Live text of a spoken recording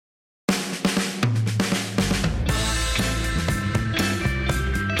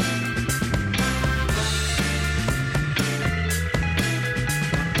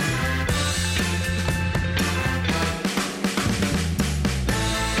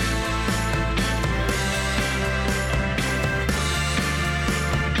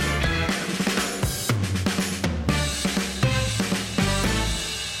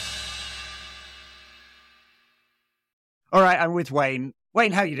All right, I'm with Wayne.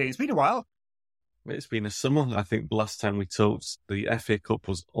 Wayne, how you doing? It's been a while. It's been a summer. I think the last time we talked, the FA Cup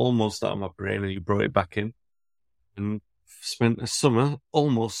was almost out of my brain and you brought it back in. And spent a summer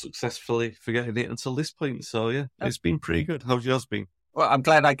almost successfully forgetting it until this point. So, yeah, it's been pretty good. How's yours been? Well, I'm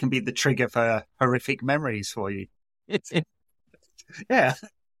glad I can be the trigger for horrific memories for you. Yeah,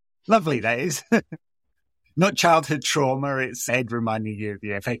 lovely days. Not childhood trauma, it's Ed reminding you of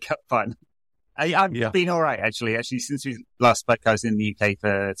the FA Cup fun. I've been all right, actually. Actually, since we last spoke, I was in the UK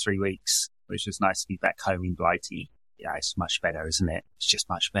for 3 weeks, which was nice to be back home in Blighty. Yeah, it's much better, isn't it? It's just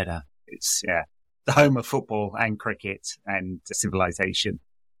much better. It's, the home of football and cricket and civilization.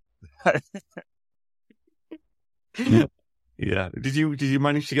 Yeah. Did you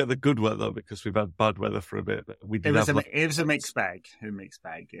manage to get the good weather? Because we've had bad weather for a bit. It was a mixed bag.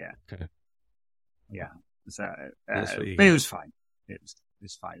 Yeah. Okay. Yeah. So, but it was fine. It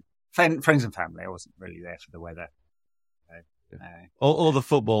was fine. Friends and family. I wasn't really there for the weather. Or the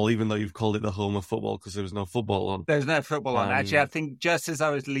football, even though you've called it the home of football because there was no football on. There's no football on. Actually, I think just as I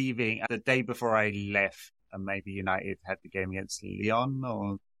was leaving, the day before I left, and maybe United had the game against Lyon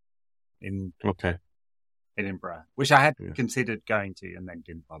or in Edinburgh, which I had considered going to and then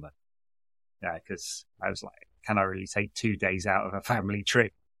didn't bother. Yeah, because I was like, can I really take 2 days out of a family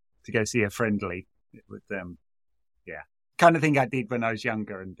trip to go see a friendly with them? Yeah. Kind of thing I did when I was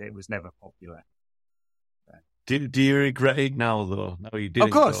younger and it was never popular. Do you regret it now, though? No, you didn't.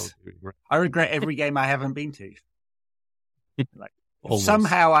 Of course. I regret every game I haven't been to. Like,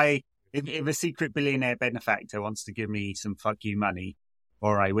 somehow if a secret billionaire benefactor wants to give me some fuck you money,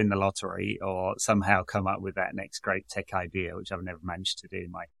 or I win the lottery, or somehow come up with that next great tech idea, which I've never managed to do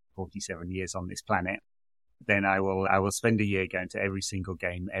in my 47 years on this planet, then I will spend a year going to every single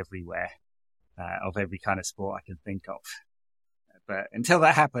game everywhere, of every kind of sport I can think of. But until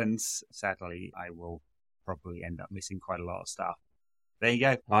that happens, sadly, I will probably end up missing quite a lot of stuff. There you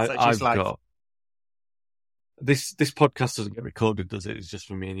go. I've got this podcast doesn't get recorded, does it? It's just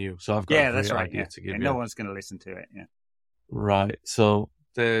for me and you. So I've got a great idea to give you. No one's going to listen to it. Yeah. Right. So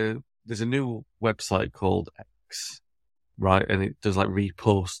there's a new website called X, right? And it does like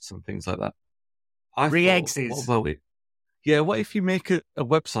reposts and things like that. Re-X's. What about it? Yeah. What if you make a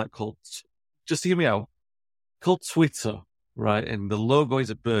website called, just hear me out, called Twitter? Right, and the logo is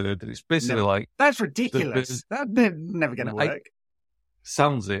a bird, and it's basically like... That's ridiculous. That's never going to work.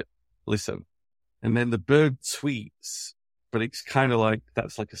 Sounds it. Listen. And then the bird tweets, but it's kind of like,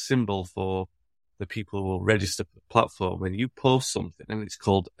 that's like a symbol for the people who will register for the platform. When you post something, and it's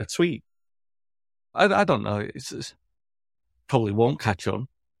called a tweet. I don't know. It's probably won't catch on.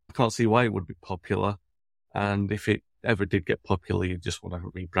 I can't see why it would be popular. And if it ever did get popular, you just want to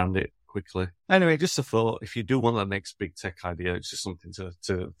rebrand it quickly. Anyway, just a thought. If you do want the next big tech idea, it's just something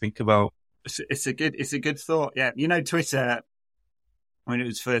to think about. It's a good thought. Yeah, Twitter, when it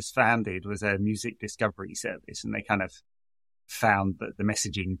was first founded, was a music discovery service, and they kind of found that the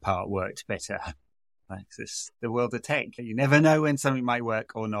messaging part worked better. Like, it's the world of tech. You never know when something might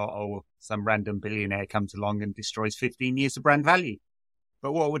work or not, or some random billionaire comes along and destroys 15 years of brand value.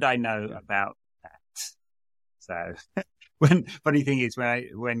 But what would I know about that? So. Funny thing is,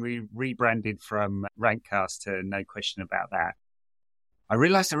 when we rebranded from Rankcast to No Question About That, I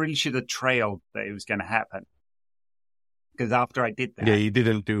realized I really should have trailed that it was going to happen. Because after I did that... Yeah, you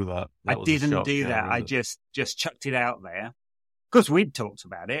didn't do that. I didn't do that. I just chucked it out there. Of course, we'd talked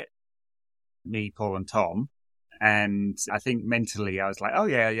about it. Me, Paul and Tom. And I think mentally I was like, oh,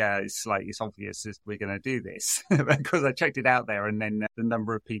 yeah, it's obvious that we're going to do this. Because I checked it out there, and then the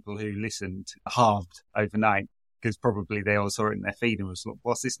number of people who listened halved overnight. Because probably they all saw it in their feed and was like,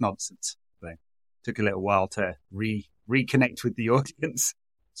 what's this nonsense? So it took a little while to reconnect with the audience.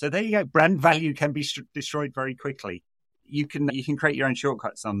 So there you go. Brand value can be destroyed very quickly. You can create your own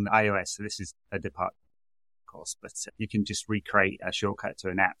shortcuts on iOS. So this is a depart, of course, but you can just recreate a shortcut to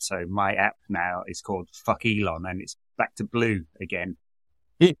an app. So my app now is called Fuck Elon, and it's back to blue again.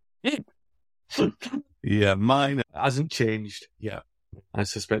 Yeah, mine hasn't changed yet. I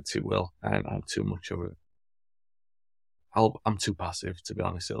suspect it will, and I'm too much of it. I'm too passive, to be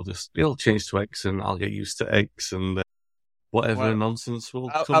honest. It'll change to X, and I'll get used to X, and whatever nonsense will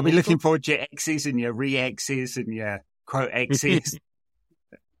come. I'll be looking forward to your X's and your re-X's and your quote X's,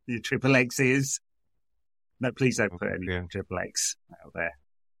 your triple X's. No, please don't put any triple X out there.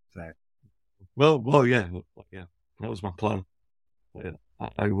 So, well, yeah, that was my plan.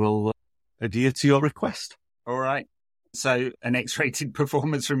 I will adhere to your request. All right. So, an X-rated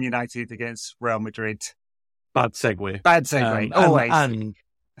performance from United against Real Madrid. Bad segue. Always.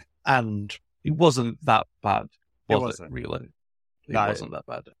 And it wasn't that bad, was it really? It wasn't that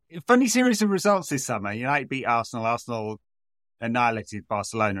bad. Funny series of results this summer. United beat Arsenal. Arsenal annihilated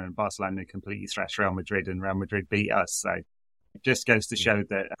Barcelona, and Barcelona completely thrashed Real Madrid, and Real Madrid beat us. So it just goes to show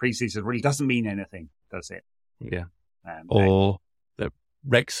that pre-season really doesn't mean anything, does it? Yeah. Or that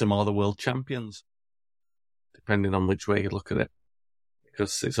Wrexham are the world champions, depending on which way you look at it.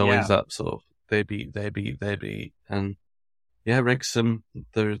 Because it's always that sort of, they beat. And yeah, Wrexham,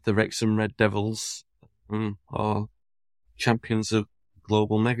 the Wrexham Red Devils are champions of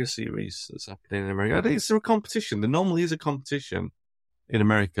global mega series that's happening in America. I think it's a competition. There normally is a competition in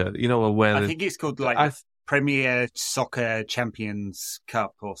America, where I think it's called Premier Soccer Champions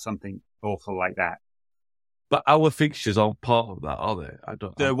Cup or something awful like that. But our fixtures aren't part of that, are they?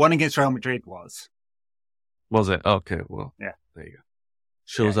 The one against Real Madrid was. Was it? Okay, well, yeah, there you go.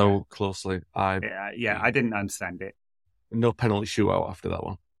 Shows how closely I didn't understand it. No penalty shootout after that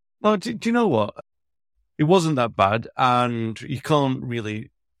one. No, do you know what? It wasn't that bad, and you can't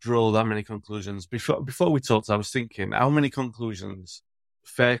really draw that many conclusions. Before we talked, I was thinking, how many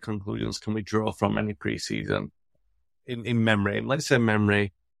fair conclusions can we draw from any pre-season in memory? Let's say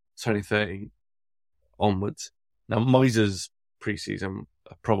memory 2013 onwards. Now, Moyes' pre-season,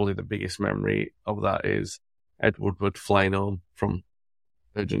 probably the biggest memory of that is Ed Woodward flying home from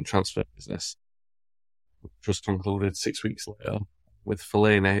urgent transfer business, which was concluded 6 weeks later with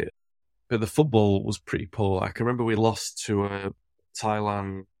Fellaini. But the football was pretty poor. I can remember we lost to a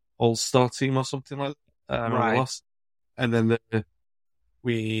Thailand all-star team or something like that. Right. We lost. And then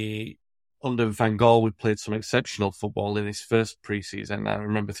under Van Gaal, we played some exceptional football in his first pre-season. I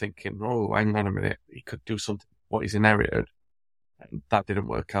remember thinking, hang on a minute, he could do something what he's inherited. And that didn't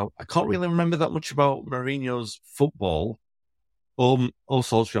work out. I can't really remember that much about Mourinho's football or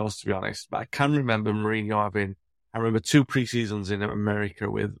Solskjaer's, to be honest. But I can remember Mourinho having... I remember 2 pre-seasons in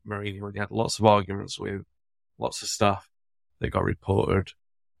America with Mourinho, and he had lots of arguments with lots of stuff that got reported.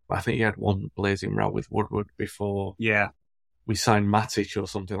 But I think he had one blazing row with Woodward before we signed Matic or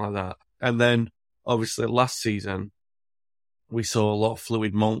something like that. And then, obviously, last season, we saw a lot of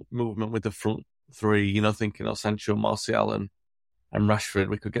fluid movement with the front 3, thinking Sancho, Martial and Rashford,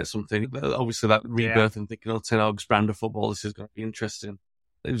 we could get something. Obviously, that rebirth and thinking, Ten Hag's brand of football, this is going to be interesting.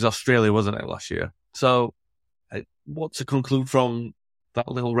 It was Australia, wasn't it, last year? So... what to conclude from that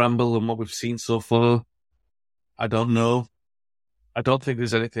little ramble and what we've seen so far, I don't know. I don't think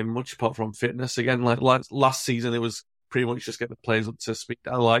there's anything much apart from fitness. Again, like last season, it was pretty much just get the players up to speed.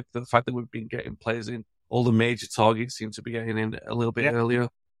 I like the fact that we've been getting players in. All the major targets seem to be getting in a little bit earlier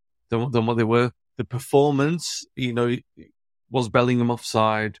than what they were. The performance, was Bellingham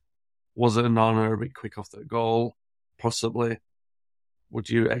offside? Was it Onana a bit quick off the goal? Possibly. Would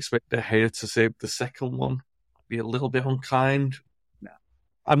you expect De Gea to save the second one? Be a little bit unkind. No,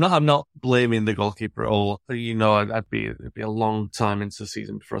 I'm not blaming the goalkeeper at all. It'd be a long time into the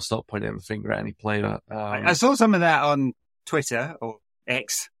season before I start pointing the finger at any player. I saw some of that on Twitter or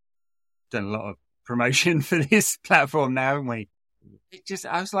X. Done a lot of promotion for this platform now, haven't we?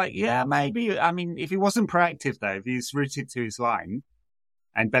 I was like, yeah, maybe. I mean, if he wasn't proactive though, if he was rooted to his line,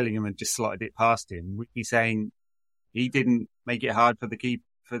 and Bellingham had just slotted it past him, we'd be saying he didn't make it hard for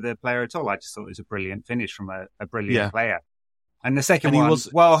the player at all. I just thought it was a brilliant finish from a brilliant player. And the second one,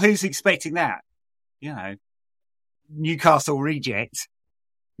 well, who's expecting that? Newcastle reject.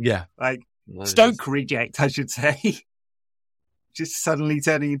 Yeah. Stoke reject, I should say. Just suddenly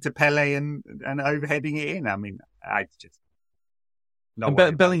turning into Pele and overheading it in. I mean, I just...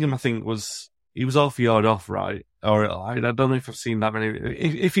 Bellingham, I think, he was half a yard off, right? Or I don't know if I've seen that many.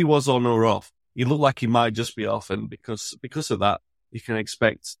 If he was on or off, he looked like he might just be off. And because of that, you can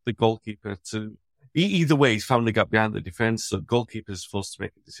expect the goalkeeper to... Either way, he's found a gap behind the defence, so the goalkeeper's supposed to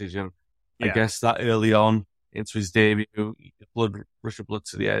make a decision. Yeah. I guess that early on into his debut, rush of blood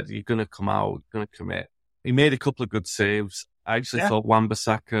to the head, you're going to come out, you're going to commit. He made a couple of good saves. I actually thought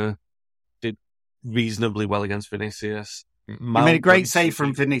Wan-Bissaka did reasonably well against Vinicius. He made a great save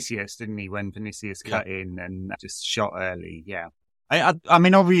from Vinicius, didn't he, when Vinicius cut in and just shot early, I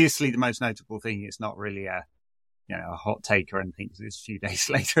mean, obviously the most notable thing, it's not really a hot take or anything, because it's a few days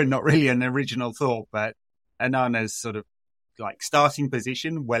later and not really an original thought, but Onana's sort of starting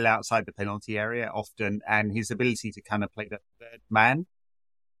position well outside the penalty area often, and his ability to kind of play the third man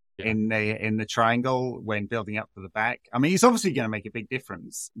in the triangle when building up for the back. I mean, he's obviously going to make a big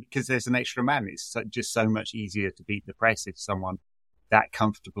difference because there's an extra man. It's just so much easier to beat the press if someone that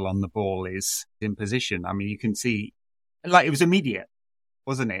comfortable on the ball is in position. I mean, you can see, it was immediate,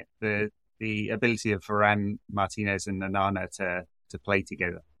 wasn't it? The ability of Varane, Martinez and Onana to play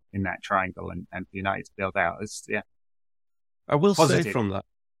together in that triangle and for United to build out. I will say from that,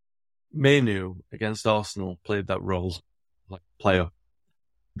 Manu against Arsenal played that role like player,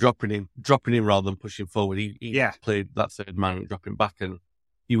 dropping in rather than pushing forward. He played that third man, dropping back, and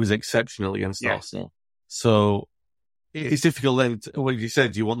he was exceptional against Arsenal. So it's difficult then. What you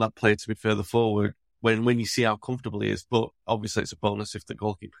said, you want that player to be further forward when you see how comfortable he is. But obviously, it's a bonus if the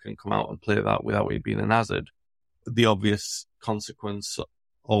goalkeeper can come out and play that without it being an hazard. The obvious consequence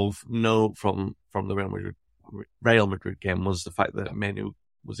of no from the Real Madrid game was the fact that Menu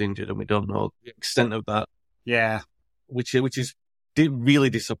was injured, and we don't know the extent of that. Yeah, which is really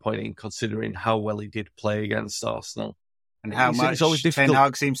disappointing considering how well he did play against Arsenal. And how much it's always difficult. Ten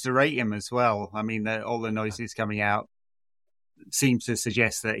Hag seems to rate him as well. I mean, all the noises coming out seems to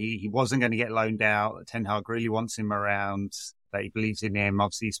suggest that he wasn't going to get loaned out. Ten Hag really wants him around, that he believes in him.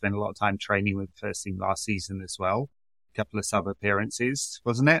 Obviously, he spent a lot of time training with the first team last season as well. A couple of sub appearances,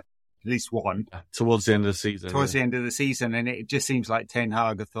 wasn't it? At least one. Towards the end of the season. The end of the season. And it just seems like Ten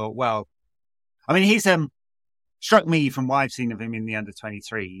Hag thought, well, I mean, he's struck me from what I've seen of him in the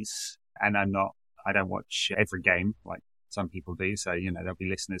under-23s, and I don't watch every game like some people do, so there'll be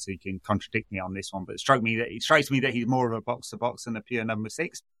listeners who can contradict me on this one, but it strikes me that he's more of a box to box than a pure number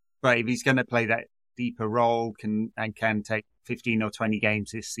 6. But if he's going to play that deeper role, can take 15 or 20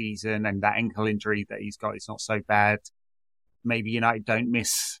 games this season, and that ankle injury that he's got is not so bad, maybe United don't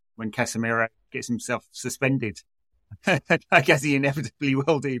miss when Casemiro gets himself suspended. I guess he inevitably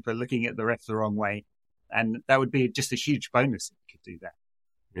will do, but looking at the ref the wrong way. And that would be just a huge bonus if he could do that.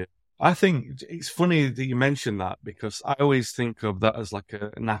 Yeah. I think it's funny that you mentioned that, because I always think of that as like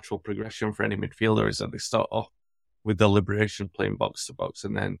a natural progression for any midfielder, is that they start off with the liberation playing box to box,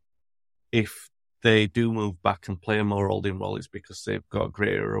 and then if they do move back and play a more holding role, it's because they've got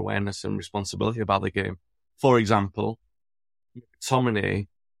greater awareness and responsibility about the game. For example, McTominay,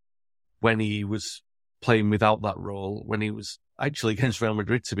 when he was playing without that role, when he was actually against Real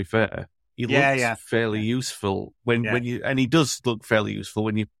Madrid, to be fair, he looks fairly useful when he does look fairly useful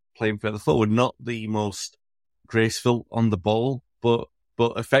when you're playing further forward. Not the most graceful on the ball, but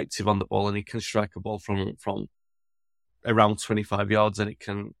effective on the ball, and he can strike a ball from around 25 yards, and it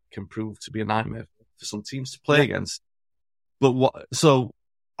can prove to be a nightmare for some teams to play against. But so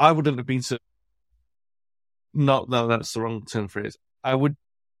I wouldn't have been no, that's the wrong term phrase. I would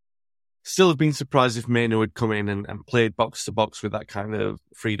still have been surprised if Meno had come in and played box to box with that kind of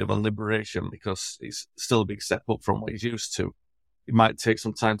freedom and liberation, because it's still a big step up from what he's used to. It might take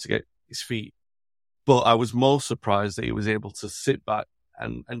some time to get his feet, but I was more surprised that he was able to sit back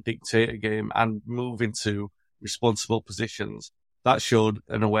and dictate a game and move into responsible positions. That showed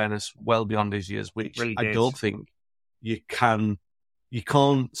an awareness well beyond his years, which really I don't think you can't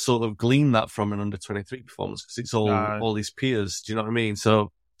sort of glean that from an under-23 performance, because it's all his peers. Do you know what I mean?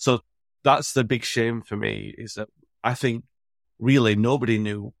 So that's the big shame for me, is that I think really nobody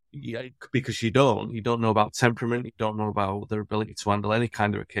knew, because you don't know about temperament, you don't know about their ability to handle any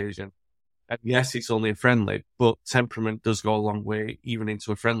kind of occasion. And yes, it's only a friendly, but temperament does go a long way, even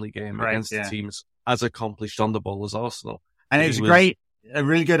into a friendly game against teams as accomplished on the ball as Arsenal. And it was a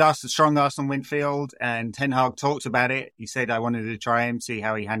really good strong Arsenal midfield, and Ten Hag talked about it. He said, I wanted to try him, see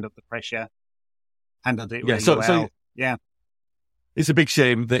how he handled the pressure. Handled it really well. Yeah. It's a big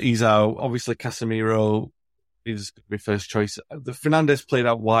shame that he's out. Obviously, Casemiro is going to be first choice. The Fernandes played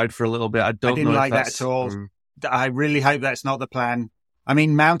out wide for a little bit. I didn't like that at all. I really hope that's not the plan. I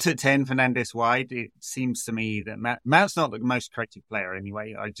mean, Mount at 10, Fernandes wide. It seems to me that Mount's not the most creative player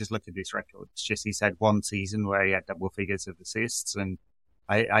anyway. I just look at his record. It's just he's had one season where he had double figures of assists. And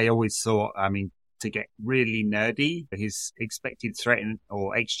I always thought, I mean, to get really nerdy, his expected threat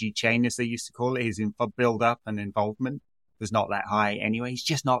or XG chain, as they used to call it, his build-up and involvement was not that high anyway. He's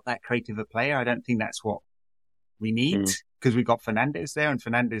just not that creative a player. I don't think that's what we need, because we've got Fernandes there, and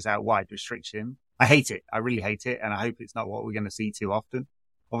Fernandes out wide restricts him. I hate it. I really hate it. And I hope it's not what we're going to see too often.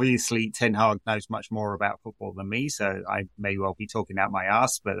 Obviously, Ten Hag knows much more about football than me, so I may well be talking out my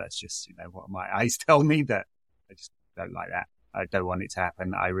ass, but that's just, what my eyes tell me, that I just don't like that. I don't want it to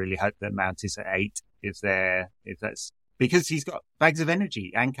happen. I really hope that Mount is at 8 if that's because he's got bags of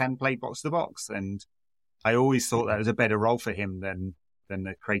energy and can play box to box. And I always thought that was a better role for him than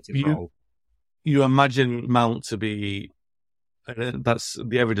the creative role. You imagine Mount to be, that's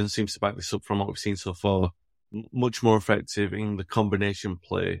the evidence seems to back this up from what we've seen so far, much more effective in the combination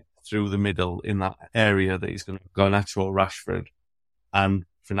play through the middle in that area that he's going to go natural Rashford and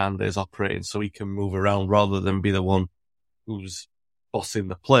Fernandes operating, so he can move around rather than be the one who's bossing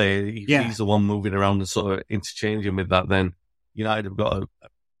the play. He's the one moving around and sort of interchanging with that. Then United have got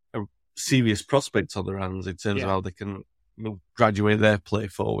a serious prospect on their hands in terms of how they can graduate their play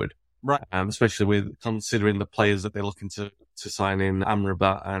forward. Right. Especially with considering the players that they're looking to sign in,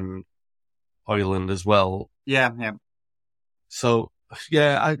 Amrabat and Højlund as well. Yeah. So,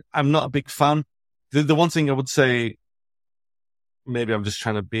 yeah, I'm not a big fan. The one thing I would say, maybe I'm just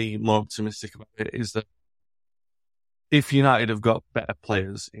trying to be more optimistic about it, is that if United have got better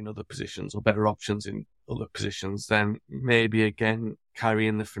players in other positions or better options in other positions, then maybe again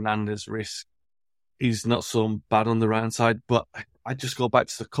carrying the Fernandes risk is not so bad on the right side. But I just go back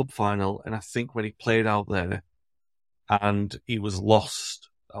to the cup final, and I think when he played out there and he was lost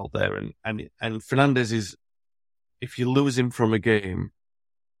out there, and Fernandes is, if you lose him from a game,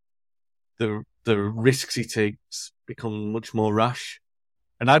 the risks he takes become much more rash.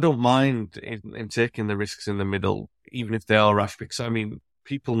 And I don't mind in taking the risks in the middle, even if they are rash, because I mean,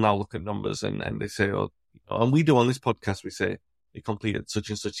 people now look at numbers and they say, oh, and we do on this podcast, we say, he completed such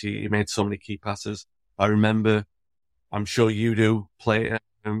and such, he made so many key passes. I remember, I'm sure you do,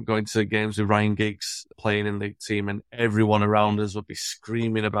 going to games with Ryan Giggs playing in the team, and everyone around us would be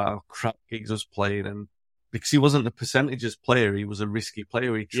screaming about how crap Giggs was playing, and because he wasn't a percentages player, he was a risky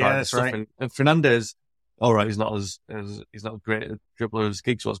player. He tried stuff, right. And Fernandes, all right, he's not as he's not a great dribbler as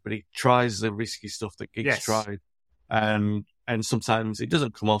Giggs was, but he tries the risky stuff that Giggs tried, and sometimes it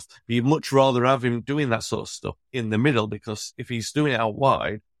doesn't come off. But you'd much rather have him doing that sort of stuff in the middle, because if he's doing it out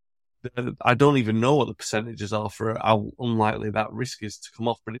wide, I don't even know what the percentages are for how unlikely that risk is to come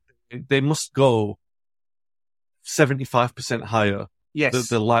off, but they must go 75% higher. Yes.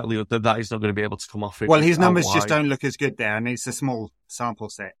 The likelihood that he's not going to be able to come off it. Well, his numbers just don't look as good there, and it's a small sample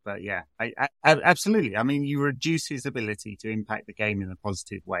set, but yeah, absolutely. I mean, you reduce his ability to impact the game in a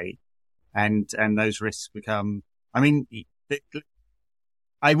positive way, and those risks become, I mean,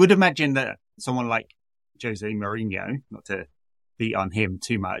 I would imagine that someone like Jose Mourinho, not to beat on him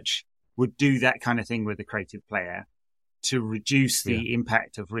too much, would do that kind of thing with a creative player to reduce the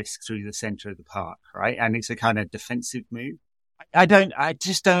impact of risk through the centre of the park, right? And it's a kind of defensive move. I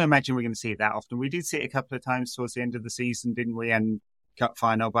just don't imagine we're going to see it that often. We did see it a couple of times towards the end of the season, didn't we? And cup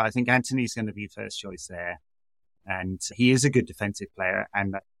final, but I think Antony's going to be first choice there. And he is a good defensive player,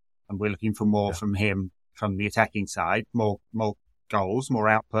 and we're looking for more from him from the attacking side, more goals, more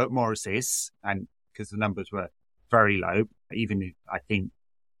output, more assists, and because the numbers were very low, even if I think,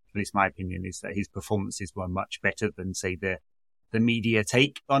 at least my opinion is that his performances were much better than, say, the media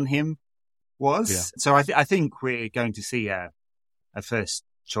take on him was. Yeah. So I think we're going to see a first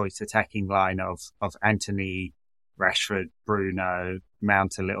choice attacking line of Antony, Rashford, Bruno,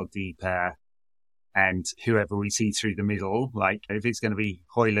 Mount a little deeper, and whoever we see through the middle. Like if it's going to be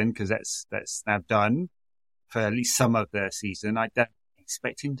Højlund, because that's now done for at least some of the season. I don't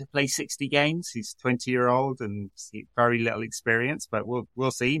expect him to play 60 games. He's 20-year-old and very little experience, but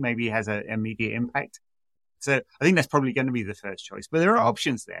we'll see. Maybe he has an immediate impact. So I think that's probably going to be the first choice. But there are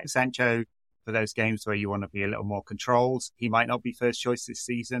options there. Sancho, for those games where you want to be a little more controlled, he might not be first choice this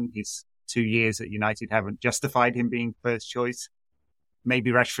season. His 2 years at United haven't justified him being first choice.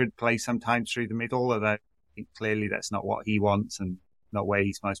 Maybe Rashford plays sometimes through the middle, although I think clearly that's not what he wants and not where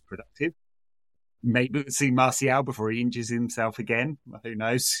he's most productive. Maybe we'll see Martial before he injures himself again. Who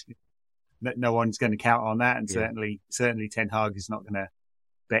knows? No one's going to count on that, and certainly Ten Hag is not going to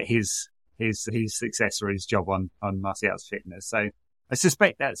bet his success or his job on Martial's fitness. So I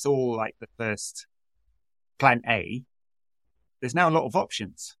suspect that's all like the first plan A. There's now a lot of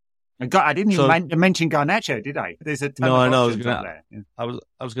options. I didn't even mention Garnacho, did I? There's a ton of options out there. Yeah. I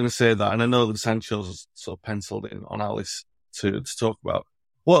was going to say that, and I know that Sancho's sort of penciled in on our list to talk about.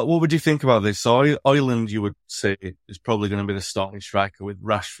 What would you think about this? So Højlund, you would say, is probably going to be the starting striker with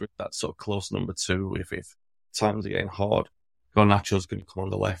Rashford, that sort of close number 2 if times are getting hard. Garnacho's going to come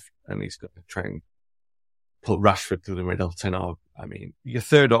on the left, and he's going to try and put Rashford through the middle. Ten Hag. I mean, your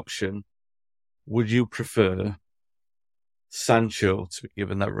third option, would you prefer Sancho to be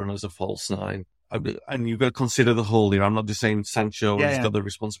given that run as a false 9? And you've got to consider the whole here. I'm not just saying Sancho has got the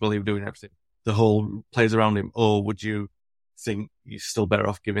responsibility of doing everything. The whole players around him. Or would you think you're still better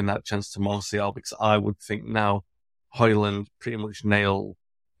off giving that chance to Martial? Because I would think now Højlund pretty much nail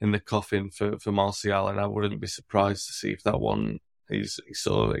in the coffin for Martial, and I wouldn't be surprised to see if that one is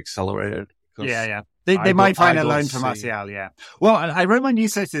sort of accelerated. Yeah. They might find a loan for Martial, yeah. Well, I wrote my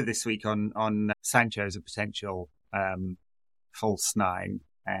newsletter this week on Sancho as a potential false 9.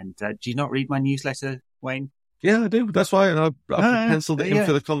 And do you not read my newsletter, Wayne? Yeah, I do. That's why I penciled it in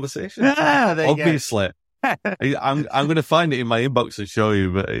for the conversation. Obviously. I'm going to find it in my inbox and show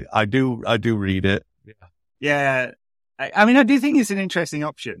you, but I do read it. Yeah. I mean, I do think it's an interesting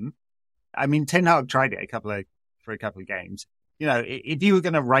option. I mean, Ten Hag tried it for a couple of games. You know, if you were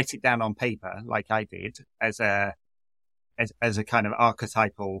going to write it down on paper, like I did, as a kind of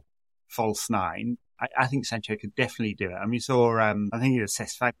archetypal false 9, I think Sancho could definitely do it. I mean, you saw, I think it was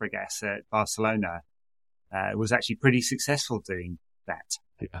Cesc Fabregas at Barcelona was actually pretty successful doing that.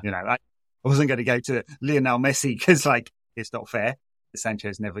 Yeah. I wasn't going to go to Lionel Messi because, it's not fair.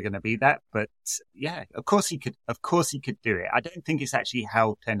 Sancho's never going to be that. But yeah, of course he could do it. I don't think it's actually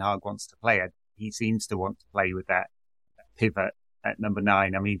how Ten Hag wants to play it. He seems to want to play with that pivot at number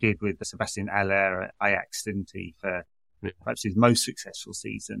 9. I mean, he did with Sebastian Haller at Ajax, didn't he, for perhaps his most successful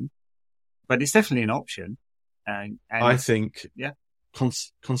season. But it's definitely an option. And I think,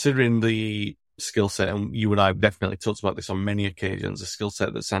 considering the skill set, and you and I have definitely talked about this on many occasions, the skill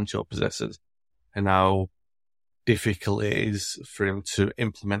set that Sancho possesses, and how difficult it is for him to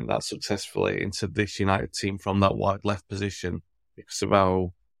implement that successfully into this United team from that wide left position because of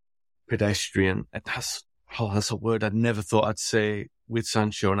how pedestrian, and that's a word I'd never thought I'd say with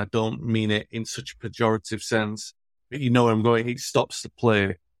Sancho, and I don't mean it in such a pejorative sense. But you know where I'm going. He stops the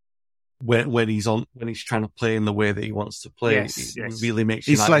play when he's trying to play in the way that he wants to play. Yes. It really makes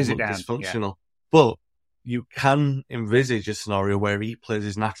he United slows look it down, dysfunctional. But you can envisage a scenario where he plays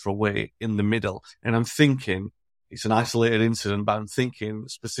his natural way in the middle. And I'm thinking, it's an isolated incident, but I'm thinking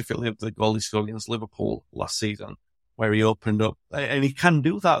specifically of the goal he scored against Liverpool last season, where he opened up, and he can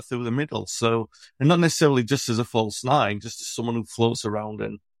do that through the middle. So, and not necessarily just as a false 9, just as someone who floats around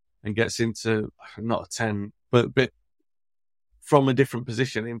and gets into, not a 10, but from a different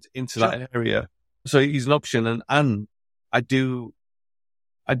position into that area. So he's an option. And I do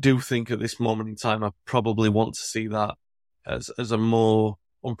think at this moment in time, I probably want to see that as a more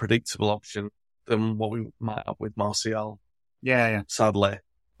unpredictable option than what we might have with Martial. Yeah. Sadly.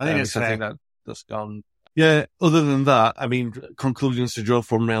 I think I think that's gone. Yeah. Other than that, I mean, conclusions to draw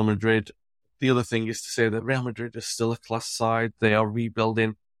from Real Madrid. The other thing is to say that Real Madrid is still a class side. They are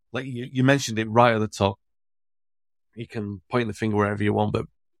rebuilding. Like you mentioned it right at the top. You can point the finger wherever you want, but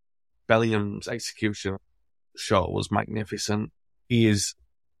Bellingham's execution shot was magnificent. He is,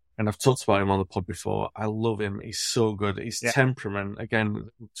 and I've talked about him on the pod before, I love him. He's so good. His temperament, again,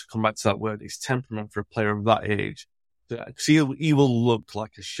 to come back to that word, his temperament for a player of that age, because he will look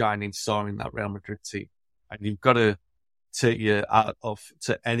like a shining star in that Real Madrid team. And you've got to take your hat off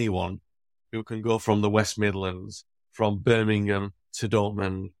to anyone who can go from the West Midlands, from Birmingham to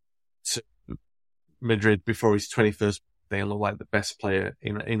Dortmund to Madrid before his 21st day and look like the best player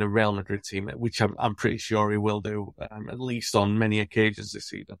in a Real Madrid team, which I'm pretty sure he will do, at least on many occasions this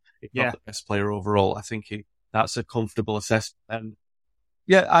season. If not the best player overall, I think that's a comfortable assessment. And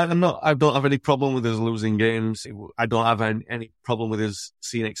I don't have any problem with us losing games. I don't have any problem with us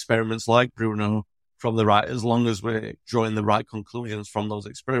seeing experiments like Bruno from the right, as long as we're drawing the right conclusions from those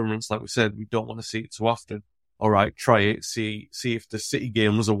experiments. Like we said, we don't want to see it too often. All right, try it, see if the City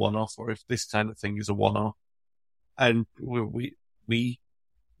game was a one-off or if this kind of thing is a one-off. And we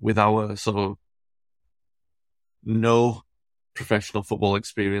with our sort of no professional football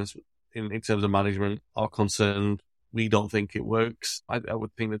experience in terms of management, are concerned. We don't think it works. I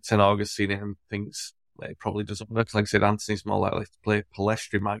would think that Ten Hag has seen it and thinks it probably doesn't work. Like I said, Antony's more likely to play.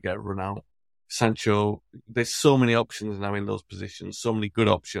 Pellistri might get run out. Sancho, there's so many options now in those positions, so many good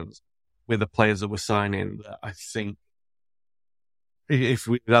options with the players that we're signing, that I think if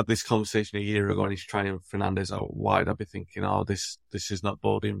we had this conversation a year ago and he's trying Fernandes out wide, I'd be thinking, this is not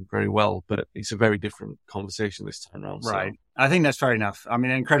boding very well. But it's a very different conversation this time around. Right. So. I think that's fair enough. I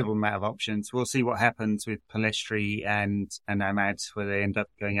mean, an incredible amount of options. We'll see what happens with Pellistri and Ahmad, whether they end up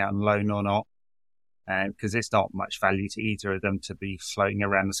going out on loan or not. Because it's not much value to either of them to be floating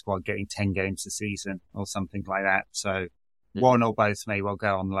around the squad getting 10 games a season or something like that. So one or both may well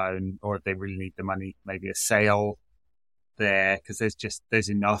go on loan, or if they really need the money, maybe a sale there, because there's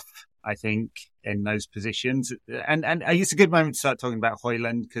enough, I think, in those positions. And it's a good moment to start talking about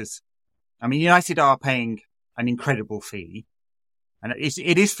Højlund, because, I mean, United are paying an incredible fee. And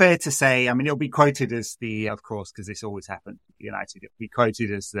it is fair to say, I mean, it'll be quoted as of course, because this always happened at United, it'll be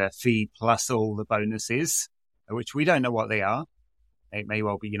quoted as the fee plus all the bonuses, which we don't know what they are. It may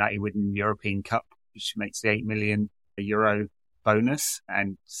well be United winning the European Cup, which makes the €8 million bonus.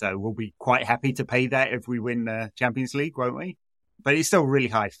 And so we'll be quite happy to pay that if we win the Champions League, won't we? But it's still a really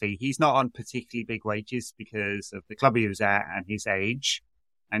high fee. He's not on particularly big wages because of the club he was at and his age.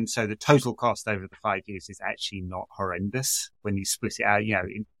 And so the total cost over the 5 years is actually not horrendous when you split it out,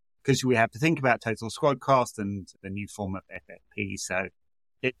 because we have to think about total squad cost and the new form of FFP. So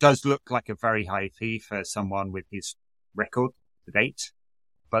it does look like a very high fee for someone with his record to date.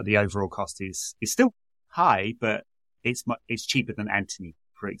 But the overall cost is still high, but it's cheaper than Antony,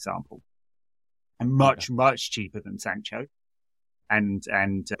 for example, and much cheaper than Sancho, and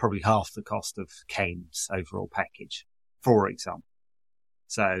probably half the cost of Kane's overall package, for example.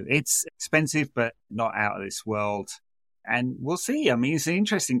 So it's expensive, but not out of this world. And we'll see. I mean, he's an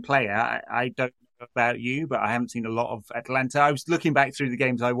interesting player. I don't about you, but I haven't seen a lot of Atalanta. I was looking back through the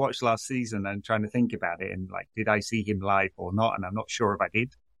games I watched last season and trying to think about it and like, did I see him live or not? And I'm not sure if I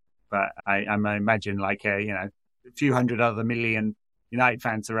did, but I imagine like a few hundred other million United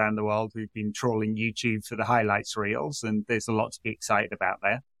fans around the world who've been trawling YouTube for the highlights reels, and there's a lot to be excited about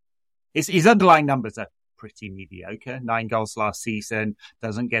there. His underlying numbers are pretty mediocre. 9 goals last season,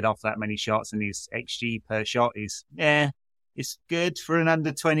 doesn't get off that many shots, and his XG per shot is, it's good for an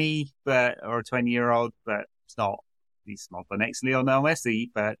under 20, or a 20-year-old, but he's not the next Lionel Messi,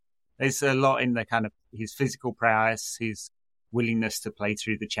 but there's a lot in the kind of his physical prowess, his willingness to play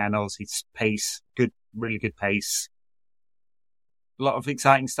through the channels, his pace, really good pace. A lot of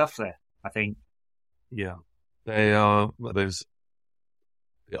exciting stuff there, I think. Yeah. There's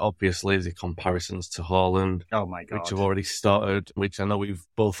obviously the comparisons to Haaland. Oh my God. Which have already started, which I know we've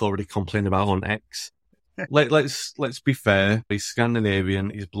both already complained about on X. Let's be fair. He's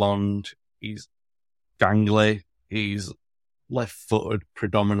Scandinavian, he's blonde, he's gangly, he's left-footed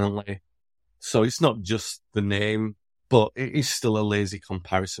predominantly. So it's not just the name, but it is still a lazy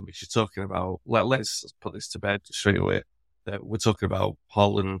comparison, which you're talking about. Let's put this to bed straight away. That we're talking about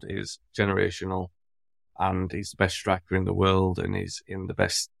Haaland is generational, and he's the best striker in the world, and he's in the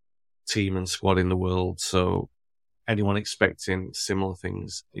best team and squad in the world. So anyone expecting similar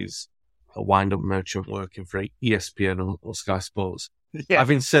things is a wind-up merchant working for ESPN or Sky Sports. Yeah.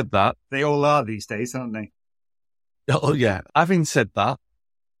 Having said that... They all are these days, aren't they? Oh, yeah. Having said that,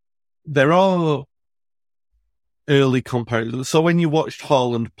 there are early comparisons. So when you watched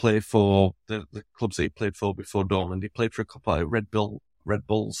Haaland play for the clubs that he played for before Dortmund, he played for a couple like Red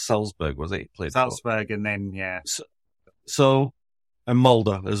Bull Salzburg, was it? He played Salzburg for? And then, yeah. So and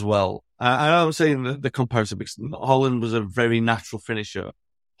Mulder as well. I'm saying the comparison because Haaland was a very natural finisher.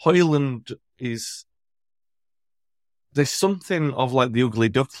 Højlund there's something of like the ugly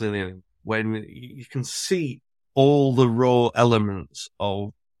duckling in him when you can see all the raw elements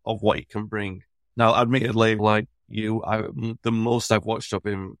of what he can bring. Now, admittedly, like you, the most I've watched of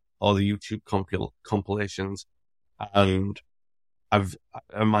him are the YouTube compilations, and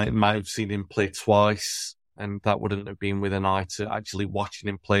I might have seen him play twice, and that wouldn't have been with an eye to actually watching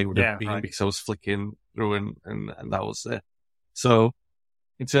him play. Would have been because I was flicking through and that was it. So,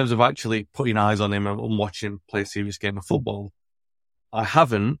 in terms of actually putting eyes on him and watching him play a serious game of football, I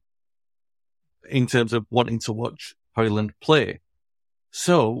haven't. In terms of wanting to watch Højlund play.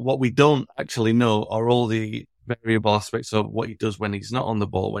 So what we don't actually know are all the variable aspects of what he does when he's not on the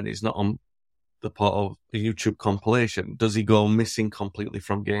ball, when he's not on the part of the YouTube compilation. Does he go missing completely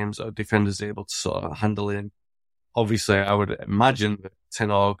from games? Are defenders able to sort of handle him? Obviously, I would imagine that Ten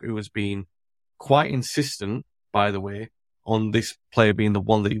Hag, who has been quite insistent, by the way, on this player being the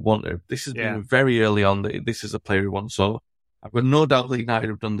one that he wanted. This has been very early on that this is a player he wants. So I've got no doubt that United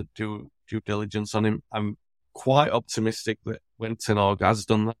have done the due diligence on him. I'm quite optimistic that when Ten Hag has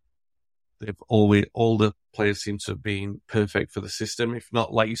done that, all the players seem to have been perfect for the system. If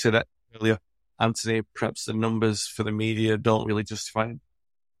not, like you said earlier, Anthony, perhaps the numbers for the media don't really justify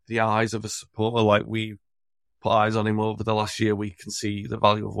the eyes of a supporter. Like we put eyes on him over the last year, we can see the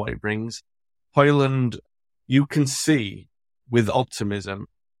value of what he brings. Højlund, you can see with optimism,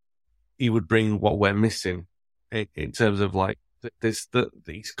 he would bring what we're missing in terms of like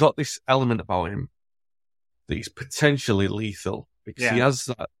he's got this element about him that he's potentially lethal because he has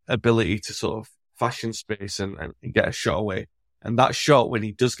that ability to sort of fashion space and get a shot away. And that shot, when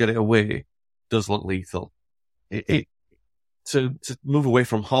he does get it away, does look lethal. To move away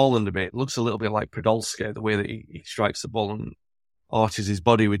from Haaland a bit, it looks a little bit like Podolski, the way that he strikes the ball and arches his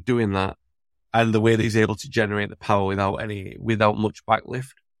body with doing that, and the way that he's able to generate the power without much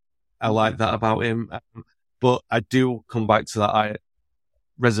backlift. I like that about him. But I do come back to that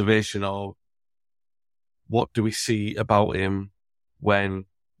reservation of what do we see about him when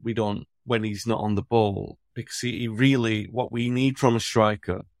he's not on the ball? Because he really, what we need from a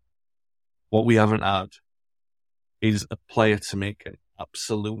striker, what we haven't had, is a player to make an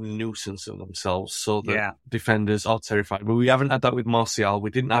absolute nuisance of themselves so that defenders are terrified. But we haven't had that with Martial. We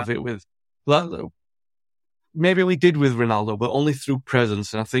didn't have it with, maybe we did with Ronaldo, but only through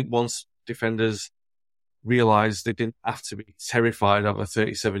presence. And I think once defenders realised they didn't have to be terrified of a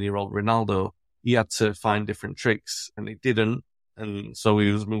 37-year-old Ronaldo, he had to find different tricks, and he didn't, and so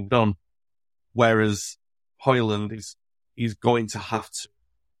he was moved on. Whereas Højlund he's going to have to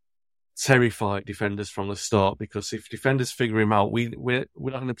terrify defenders from the start, because if defenders figure him out, we're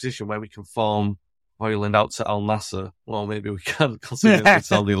not in a position where we can farm Højlund out to Al Nassr. Well, maybe we can, considering the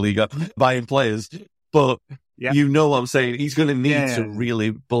Saudi League buying players. But You know what I'm saying? He's going to need to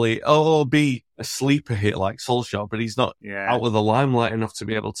really bully or be a sleeper hit like Solskjaer, but he's not out of the limelight enough to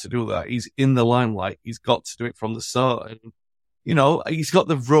be able to do that. He's in the limelight. He's got to do it from the start. And, he's got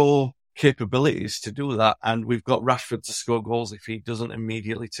the raw capabilities to do that. And we've got Rashford to score goals if he doesn't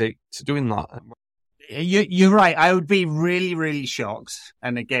immediately take to doing that. You're right. I would be really, really shocked.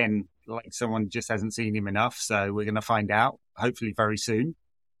 And again, like someone just hasn't seen him enough. So we're going to find out hopefully very soon.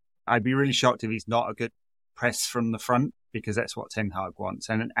 I'd be really shocked if he's not a good press from the front, because that's what Ten Hag wants.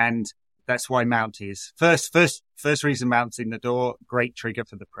 And that's why Mount is first reason Mount's in the door. Great trigger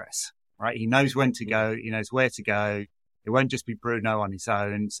for the press, right? He knows when to go. He knows where to go. It won't just be Bruno on his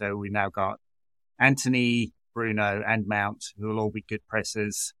own. So we now got Antony, Bruno and Mount, who will all be good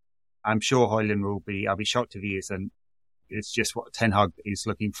pressers. I'm sure Højlund will be. I'll be shocked if he isn't. It's just what Ten Hag is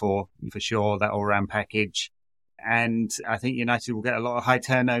looking for sure, that all-round package. And I think United will get a lot of high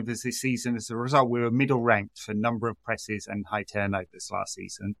turnovers this season. As a result, we were middle ranked for number of presses and high turnovers last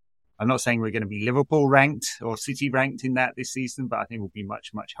season. I'm not saying we're going to be Liverpool ranked or City ranked in that this season, but I think we'll be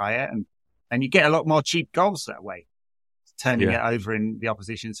much, much higher. And you get a lot more cheap goals that way, turning it over in the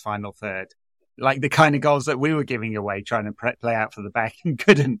opposition's final third. Like the kind of goals that we were giving away, trying to play out for the back and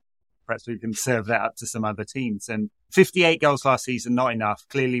couldn't. Perhaps we can serve that up to some other teams. And 58 goals last season, not enough.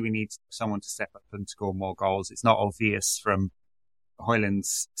 Clearly, we need someone to step up and score more goals. It's not obvious from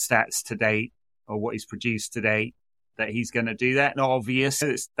Højlund's stats to date or what he's produced to date that he's going to do that. Not obvious.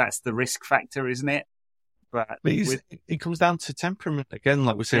 That's the risk factor, isn't it? But it comes down to temperament again,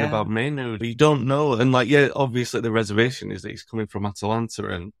 like we're saying about Maynard. You don't know. And obviously the reservation is that he's coming from Atalanta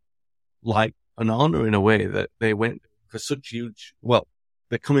and like an honour in a way that they went for such huge,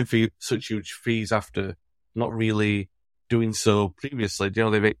 they're coming for such huge fees after not really doing so previously.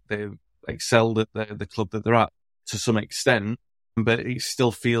 They've excelled at the club that they're at to some extent, but it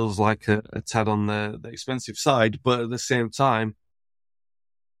still feels like a tad on the expensive side. But at the same time,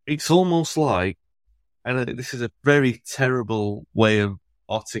 it's almost like, and this is a very terrible way of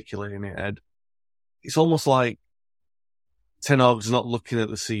articulating it, Ed, it's almost like Ten Hag's not looking at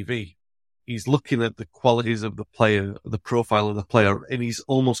the CV. He's looking at the qualities of the player, the profile of the player, and he's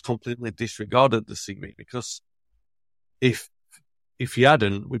almost completely disregarded the CV, because if he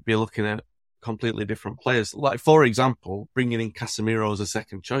hadn't, we'd be looking at completely different players. Like, for example, bringing in Casemiro as a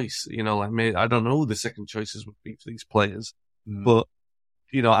second choice. I don't know who the second choices would be for these players, but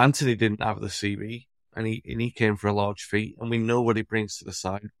Antony didn't have the CV, and he came for a large fee, and we know what he brings to the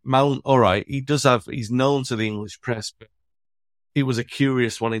side. Mount, all right, he's known to the English press, but it was a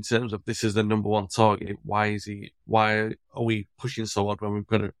curious one in terms of this is the number one target. Why are we pushing so hard when we've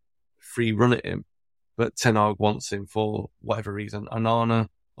got a free run at him? But Ten Hag wants him for whatever reason. Onana,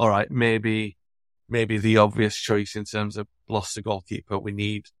 all right, maybe the obvious choice in terms of lost a goalkeeper. We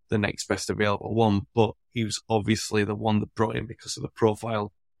need the next best available one, but he was obviously the one that brought him because of the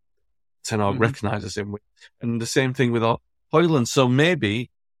profile Ten Hag recognises him with. And the same thing with Højlund. So maybe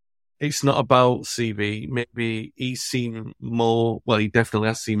it's not about CV. Maybe he's seen more. Well, he definitely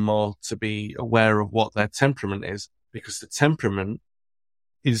has seen more to be aware of what their temperament is, because the temperament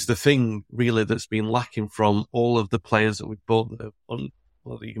is the thing really that's been lacking from all of the players that we've bought that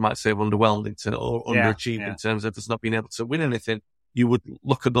you might say have underwhelmed or underachieved in terms of us not being able to win anything. You would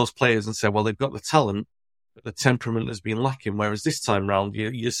look at those players and say, well, they've got the talent, but the temperament has been lacking. Whereas this time round,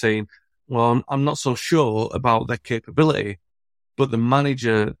 you're saying, well, I'm not so sure about their capability, but the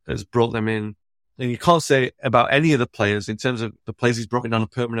manager has brought them in. And you can't say about any of the players in terms of the players he's brought in on a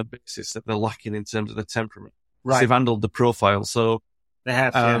permanent basis that they're lacking in terms of the temperament. Right. They've handled the profile. So they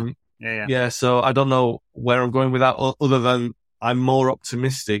have. So I don't know where I'm going with that other than I'm more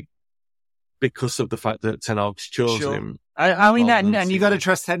optimistic because of the fact that Ten Hag's chosen him. I mean, and you got to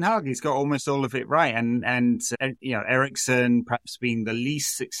trust Ten Hag. He's got almost all of it right. And Eriksen perhaps being the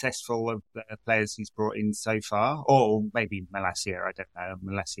least successful of the players he's brought in so far, or maybe Malacia. I don't know.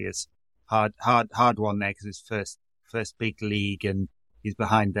 Malacia's hard one there because it's first big league and he's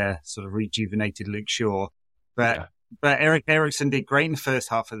behind the sort of rejuvenated Luke Shaw. But Eriksen did great in the first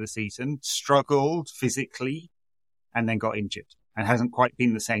half of the season, struggled physically, and then got injured and hasn't quite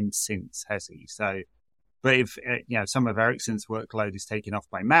been the same since, has he? So, but if, some of Eriksen's workload is taken off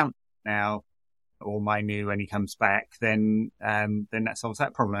by Mount now, or Mainu when he comes back, then that solves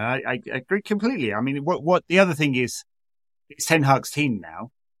that problem. I agree completely. I mean, what the other thing is, it's Ten Hag's team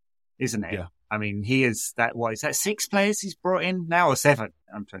now, isn't it? Yeah. I mean, he is that, what is that, 6 players he's brought in now, or 7?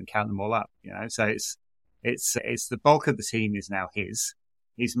 I'm trying to count them all up, so it's the bulk of the team is now his.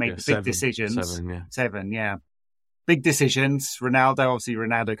 He's made big decisions. 7, yeah. Big decisions.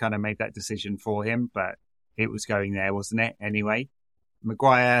 Ronaldo kind of made that decision for him, but it was going there, wasn't it? Anyway,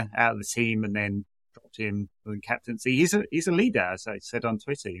 Maguire out of the team, and then dropped him from captaincy. He's a leader, as I said on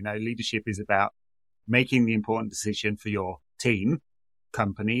Twitter. Leadership is about making the important decision for your team,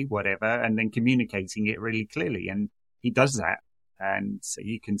 company, whatever, and then communicating it really clearly. And he does that. And so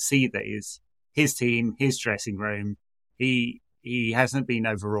you can see that his team, his dressing room, he hasn't been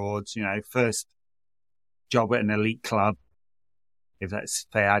overawed. First job at an elite club, if that's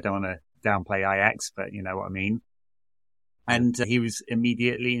fair. I don't want to downplay Ajax, but you know what I mean. And he was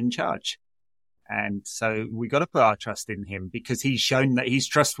immediately in charge. And so we got to put our trust in him because he's shown that he's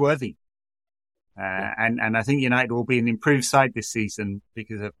trustworthy. And I think United will be an improved side this season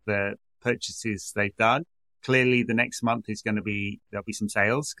because of the purchases they've done. Clearly, the next month there'll be some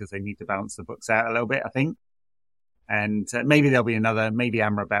sales because they need to balance the books out a little bit, I think. And maybe there'll be maybe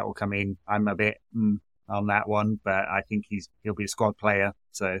Amrabat will come in. I'm a bit on that one, but I think he'll be a squad player.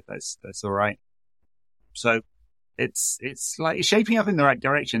 So that's all right. So it's shaping up in the right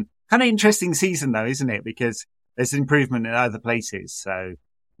direction. Kind of interesting season though, isn't it? Because there's improvement in other places. So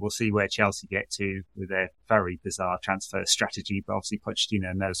we'll see where Chelsea get to with their very bizarre transfer strategy. But obviously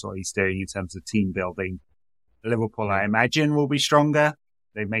Pochettino knows what he's doing in terms of team building. Liverpool, I imagine, will be stronger.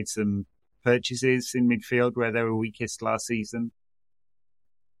 They've made some purchases in midfield where they were weakest last season.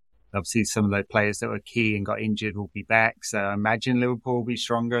 Obviously, some of the players that were key and got injured will be back. So I imagine Liverpool will be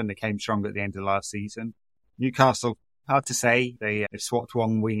stronger, and they came stronger at the end of last season. Newcastle, hard to say. They've swapped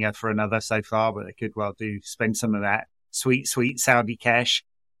one winger for another so far, but they could well spend some of that sweet Saudi cash,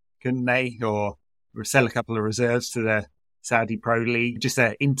 couldn't they? Or sell a couple of reserves to the Saudi Pro League, just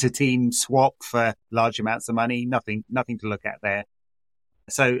an inter-team swap for large amounts of money. Nothing to look at there.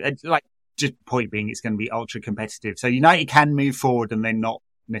 So, just point being, it's going to be ultra competitive. So United can move forward and then not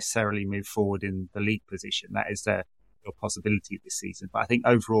necessarily move forward in the league position. That is a real possibility this season. But I think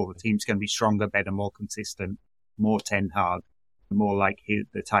overall the team's going to be stronger, better, more consistent, more Ten Hag, more like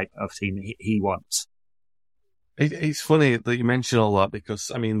the type of team he wants. It's funny that you mention all that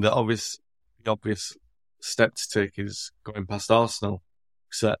because, I mean, the obvious step to take is going past Arsenal.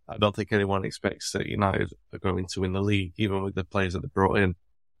 So I don't think anyone expects that United are going to win the league, even with the players that they brought in.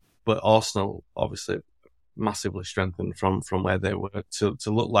 But Arsenal obviously massively strengthened from where they were to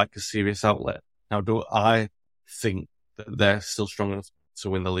look like a serious outlet. Now, do I think that they're still strong enough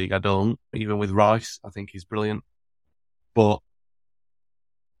to win the league? I don't. Even with Rice, I think he's brilliant. But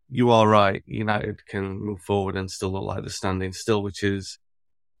you are right. United can move forward and still look like they're standing still, which is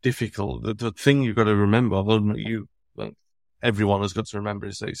difficult. The thing you've got to remember, everyone has got to remember,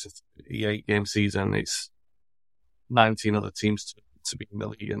 is that it's an 8-game season. It's 19 other teams to be in the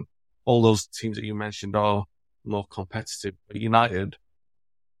league, and all those teams that you mentioned are more competitive. But United,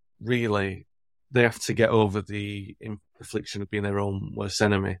 really, they have to get over the affliction of being their own worst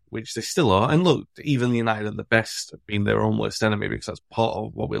enemy, which they still are. And look, even United at the best have been their own worst enemy because that's part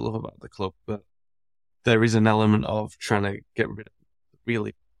of what we love about the club. But there is an element of trying to get rid of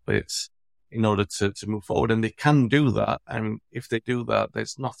really bits in order to move forward. And they can do that. And if they do that,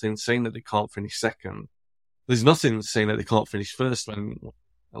 there's nothing saying that they can't finish second. There's nothing saying that they can't finish first when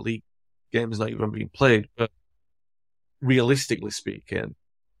a league game is not even being played. But realistically speaking,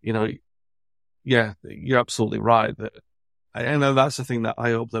 yeah, you're absolutely right. That I know that's the thing that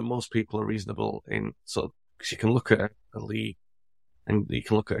I hope that most people are reasonable in. So, because you can look at a league and you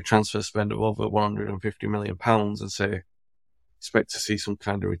can look at a transfer spend of over £150 million and say, expect to see some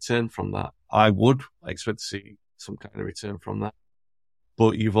kind of return from that. I would expect to see some kind of return from that.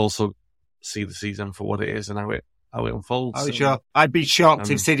 But you've also see the season for what it is and how it unfolds. Oh, sure. I'd be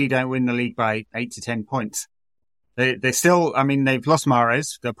shocked if City don't win the league by 8 to 10 points. They're still, I mean, they've lost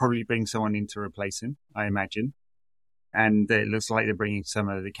Mahrez. They'll probably bring someone in to replace him, I imagine. And it looks like they're bringing some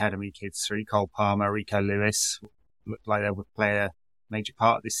of the academy kids through. Cole Palmer, Rico Lewis look like they would play a major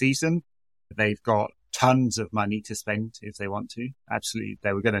part this season. They've got tons of money to spend if they want to. Absolutely.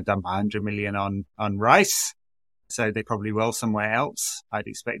 They were going to dump 100 million on Rice. So they probably will somewhere else. I'd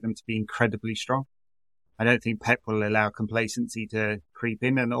expect them to be incredibly strong. I don't think Pep will allow complacency to creep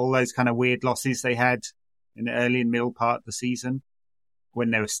in, and all those kind of weird losses they had in the early and middle part of the season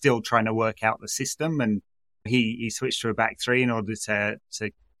when they were still trying to work out the system. And he switched to a back three in order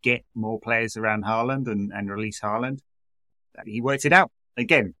to get more players around Haaland and release Haaland. He worked it out.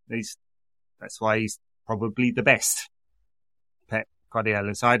 Again, that's why he's probably the best. Pep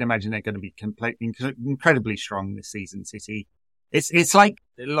Guardiola. So I'd imagine they're going to be incredibly strong this season, City. It's like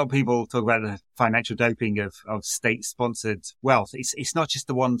a lot of people talk about the financial doping of state-sponsored wealth. It's not just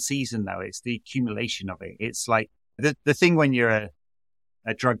the one season, though. It's the accumulation of it. It's like the thing when you're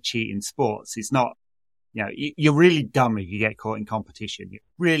a drug cheat in sports. It's not, you're really dumb if you get caught in competition. You're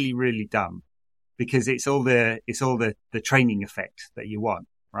really, really dumb because it's all the training effect that you want.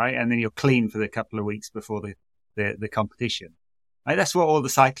 right? And then you're clean for the couple of weeks before the competition. Right? That's what all the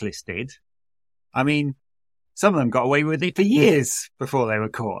cyclists did. I mean, some of them got away with it for years before they were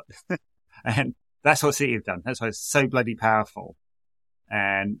caught. And that's what City have done. That's why it's so bloody powerful.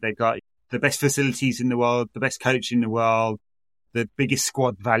 And they've got the best facilities in the world, the best coach in the world, the biggest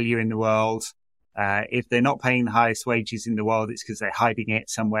squad value in the world. If they're not paying the highest wages in the world, it's because they're hiding it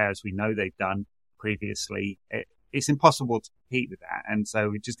somewhere, as we know they've done previously. It's impossible to compete with that. And so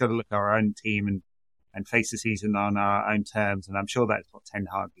we've just got to look at our own team and face the season on our own terms. And I'm sure that's what Ten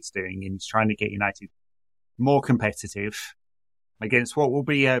Hag is doing, in trying to get United more competitive against what will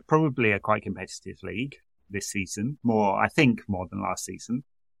be probably a quite competitive league this season. I think more than last season.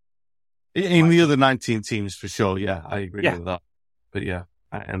 In the other 19 teams, for sure. Yeah, I agree with that. But yeah,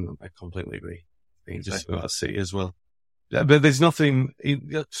 I completely agree. I think just about City as well. Yeah, but there's nothing,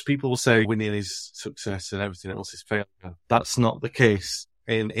 people will say winning is success and everything else is failure. That's not the case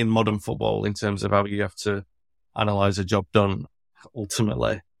in modern football in terms of how you have to analyse a job done.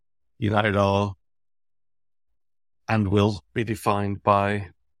 Ultimately, United are and will be defined by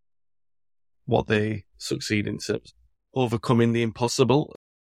what they succeed in terms of overcoming the impossible.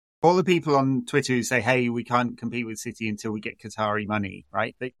 All the people on Twitter who say, hey, we can't compete with City until we get Qatari money,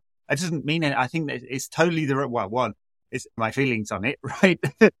 right? That doesn't mean it. I think that it's totally it's my feelings on it, right?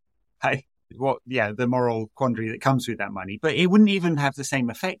 The moral quandary that comes with that money, but it wouldn't even have the same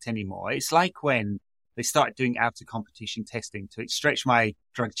effect anymore. It's like when they started doing out of competition testing, to stretch my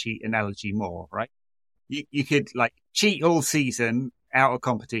drug cheat analogy more, right? You could cheat all season out of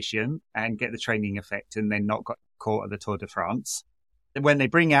competition and get the training effect and then not got caught at the Tour de France. When they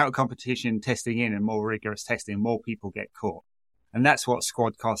bring out competition testing in and more rigorous testing, more people get caught. And that's what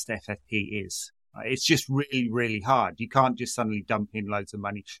squad cost FFP is. It's just really, really hard. You can't just suddenly dump in loads of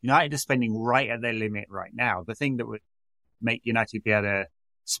money. United are spending right at their limit right now. The thing that would make United be able to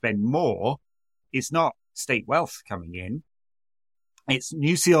spend more is not state wealth coming in. It's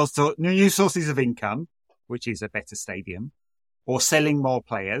new sources of income, which is a better stadium, or selling more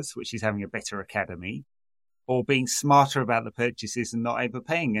players, which is having a better academy, or being smarter about the purchases and not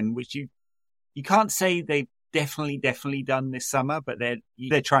overpaying, and which you can't say they've definitely done this summer, but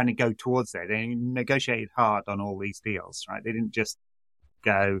they're trying to go towards that. They negotiated hard on all these deals, right? They didn't just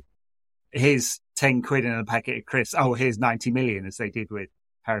go, here's 10 quid in a packet of crisps. Oh, here's 90 million, as they did with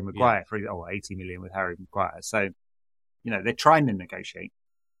Harry Maguire, 80 million with Harry Maguire. So, they're trying to negotiate.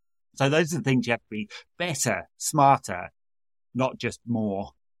 So those are the things you have to be better, smarter, not just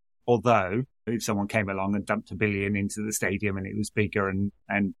more. Although if someone came along and dumped $1 billion into the stadium and it was bigger and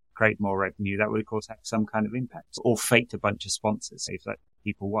create more revenue, that would of course have some kind of impact, or fake a bunch of sponsors if that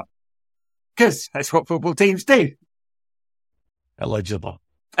people want. Because that's what football teams do.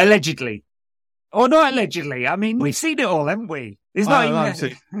 Allegedly. Or not allegedly. I mean, we've seen it all, haven't we? It's not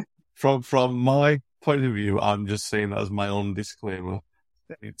even... From my point of view, I'm just saying that as my own disclaimer.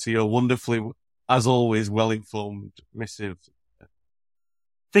 To your wonderfully, as always, well-informed missive.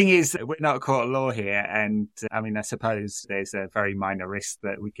 Thing is, we're not a court of law here, and I suppose there's a very minor risk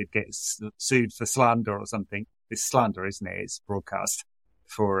that we could get sued for slander or something. It's slander, isn't it? It's broadcast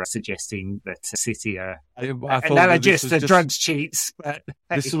for suggesting that City are drugs cheats. But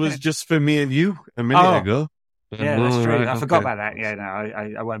this was just for me and you a minute ago. Yeah, that's true. I forgot about that. Yeah, no,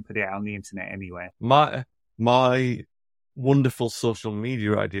 I won't put it out on the internet anyway. My wonderful social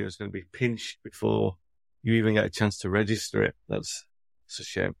media idea is going to be pinched before you even get a chance to register it. It's a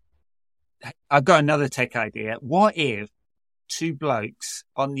shame. I've got another tech idea. What if two blokes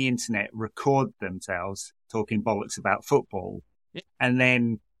on the internet record themselves talking bollocks about football and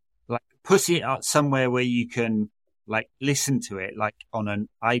then put it out somewhere where you can listen to it, on an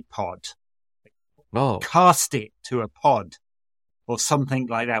iPod? Cast it to a pod or something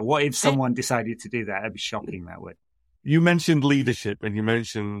like that. What if someone decided to do that? That'd be shocking, that would. You mentioned leadership and you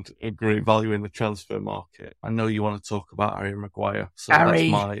mentioned a great value in the transfer market. I know you want to talk about Harry Maguire. So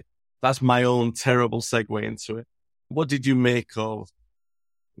that's my own terrible segue into it. What did you make of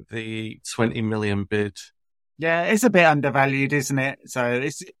the 20 million bid? Yeah, it's a bit undervalued, isn't it?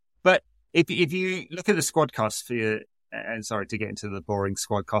 But if you look at the squad costs and sorry to get into the boring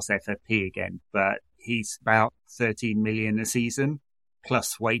squad cost FFP again, but he's about 13 million a season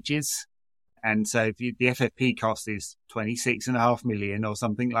plus wages. And so if the FFP cost is 26.5 million or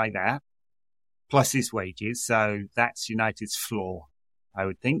something like that, plus his wages. So that's United's floor, I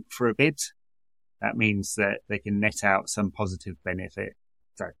would think, for a bid. That means that they can net out some positive benefit.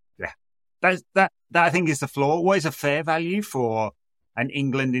 So yeah, that I think is the floor. What is a fair value for an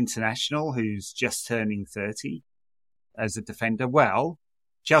England international who's just turning 30 as a defender? Well,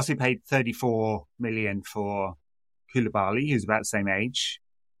 Chelsea paid 34 million for Koulibaly, who's about the same age.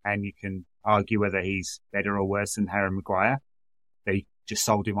 and you can argue whether he's better or worse than Harry Maguire. They just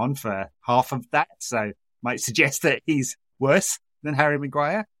sold him on for half of that, so might suggest that he's worse than Harry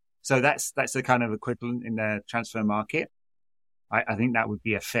Maguire. So that's the kind of equivalent in the transfer market. I think that would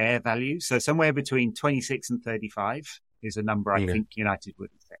be a fair value. So somewhere between 26 and 35 is a number I think United would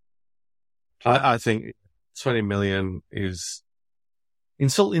accept. I think 20 million is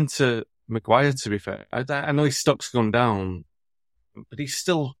insulting to Maguire, to be fair. I know his stock's gone down, but he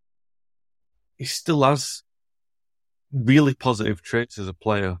still has really positive traits as a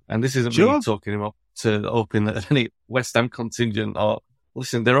player. And this isn't me talking him up to open any West Ham contingent or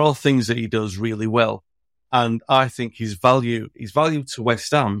listen, they're all things that he does really well. And I think his value to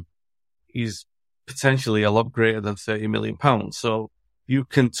West Ham is potentially a lot greater than £30 million. So you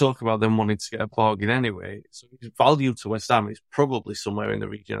can talk about them wanting to get a bargain anyway. So his value to West Ham is probably somewhere in the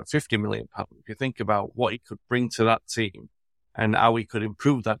region of £50 million. If you think about what he could bring to that team and how he could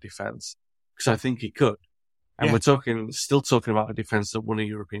improve that defence, because I think he could. And we're still talking about a defence that won a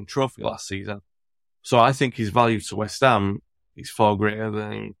European trophy last season. So I think his value to West Ham is far greater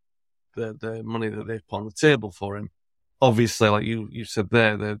than the money that they've put on the table for him. Obviously, like you said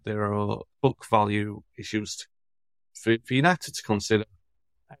there are book value issues for United to consider.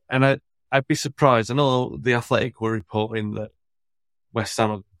 And I'd be surprised. I know the Athletic were reporting that West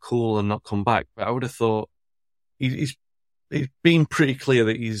Ham are cool and not come back, but I would have thought he's been pretty clear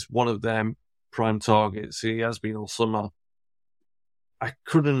that he's one of their prime targets. He has been all summer. I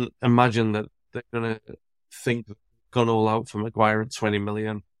couldn't imagine that they're going to think gone all out for Maguire at 20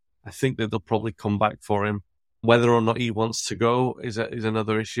 million. I think that they'll probably come back for him. Whether or not he wants to go is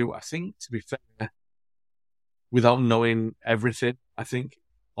another issue. I think, to be fair, without knowing everything, I think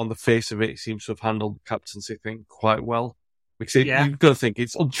on the face of it, he seems to have handled the captaincy thing quite well. Because you've got to think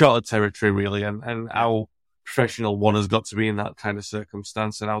it's uncharted territory, really, and how professional one has got to be in that kind of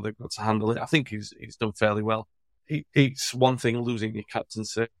circumstance and how they've got to handle it. I think he's done fairly well. It's one thing losing your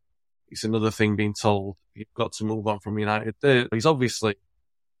captaincy. It's another thing being told you've got to move on from United. He's obviously,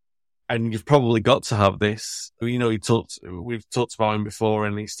 and you've probably got to have this. You know, we've talked about him before,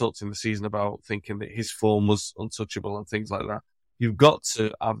 and he's talked in the season about thinking that his form was untouchable and things like that. You've got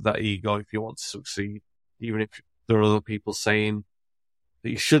to have that ego if you want to succeed, even if there are other people saying that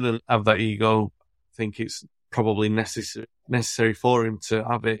you shouldn't have that ego. I think it's probably necessary for him to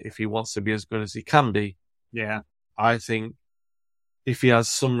have it if he wants to be as good as he can be. Yeah. I think if he has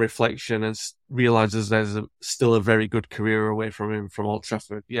some reflection and realises there's still a very good career away from him from Old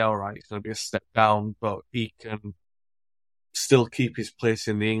Trafford, all right, it's going to be a step down, but he can still keep his place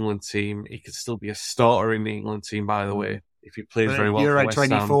in the England team. He could still be a starter in the England team, by the way, if he plays very well Euro for West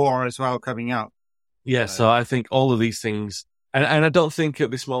Ham. 24 as well coming up. Yeah, so I think all of these things, and I don't think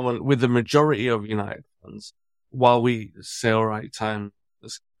at this moment, with the majority of United fans, while we say, all right, time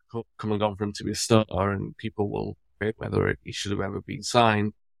has come and gone for him to be a starter, and people will debate whether he should have ever been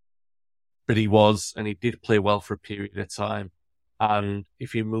signed, but he was, and he did play well for a period of time. And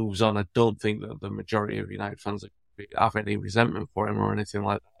if he moves on, I don't think that the majority of United fans have any resentment for him or anything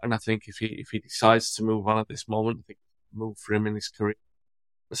like that. And I think if he decides to move on at this moment, I think it's a move for him in his career.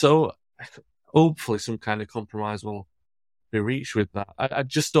 So hopefully some kind of compromise will be reached with that. I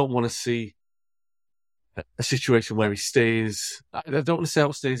just don't want to see a situation where he stays. I don't want to say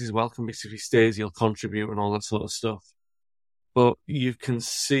outstays his welcome, because if he stays, he'll contribute and all that sort of stuff. But you can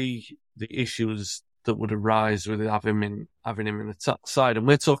see the issues that would arise with having him in the top side. And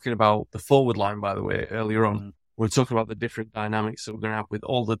we're talking about the forward line, by the way, earlier on. Mm-hmm. We're talking about the different dynamics that we're going to have with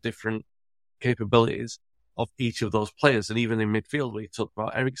all the different capabilities of each of those players. And even in midfield, we talked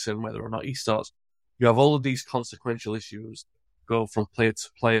about Eriksen, whether or not he starts. You have all of these consequential issues go from player to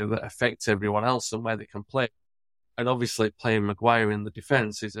player that affect everyone else and where they can play. And obviously playing Maguire in the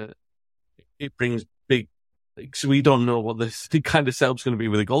defence it brings big, so we don't know what the kind of setup's going to be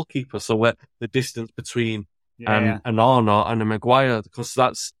with a goalkeeper. So where the distance between an Arnold and a Maguire, because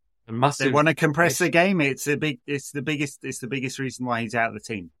that's a massive. They want to compress the game. It's the biggest reason why he's out of the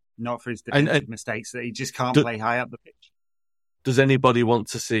team. Not for his defensive mistakes, that he just can't play high up the pitch. Does anybody want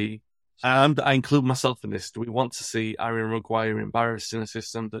to see, and I include myself in this, do we want to see Harry Maguire embarrassed in a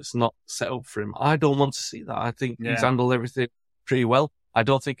system that's not set up for him? I don't want to see that. I think he's handled everything pretty well. I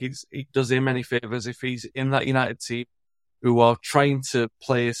don't think it does him any favours if he's in that United team who are trying to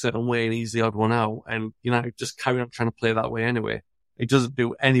play a certain way and he's the odd one out, and United just carry on trying to play that way anyway. It doesn't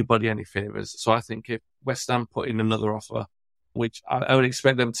do anybody any favours. So I think if West Ham put in another offer, which I would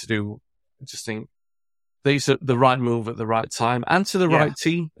expect them to do, I just think these are the right move at the right time and to the right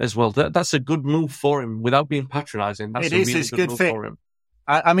team as well. That's a good move for him without being patronising. That's it's good move fit for him.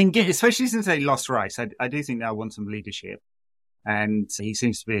 I mean, especially since they lost Rice, I do think they'll want some leadership. And he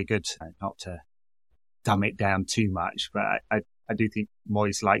seems to be a good, not to dumb it down too much, but I do think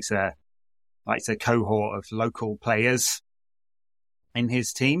Moyes likes a cohort of local players in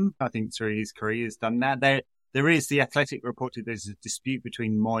his team. I think through his career he's done that. There is, The Athletic reported there's a dispute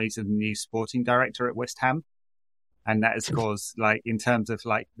between Moyes and the new sporting director at West Ham. And that has caused, like, in terms of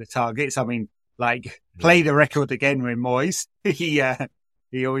like the targets, I mean, like, play the record again with Moyes.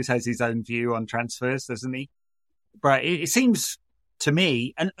 He always has his own view on transfers, doesn't he? But it seems to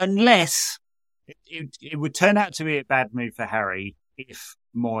me, unless it would turn out to be a bad move for Harry if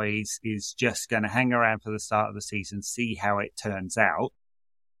Moyes is just going to hang around for the start of the season, see how it turns out,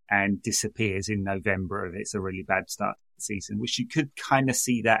 and disappears in November if it's a really bad start to the season, which you could kind of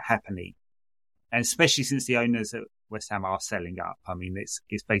see that happening. And especially since the owners at West Ham are selling up. I mean,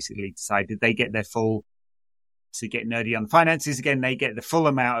 it's basically decided they get their full, to get nerdy on the finances again, they get the full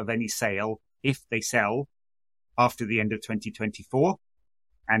amount of any sale if they sell after the end of 2024.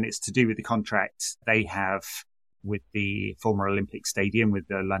 And it's to do with the contract they have with the former Olympic Stadium, with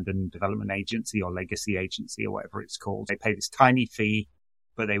the London Development Agency or Legacy Agency or whatever it's called. They pay this tiny fee,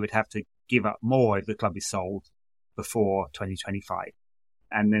 but they would have to give up more if the club is sold before 2025.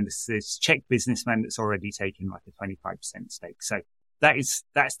 And then there's this Czech businessman that's already taken like a 25% stake. So that's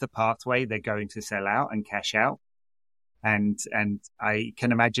the pathway they're going to sell out and cash out. And I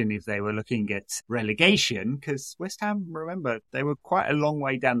can imagine if they were looking at relegation, because West Ham, remember, they were quite a long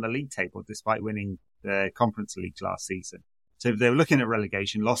way down the league table despite winning the Conference League last season. So if they were looking at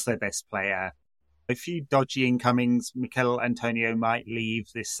relegation, lost their best player, a few dodgy incomings, Mikel Antonio might leave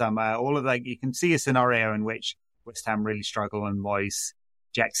this summer, all of that, you can see a scenario in which West Ham really struggle and Moyes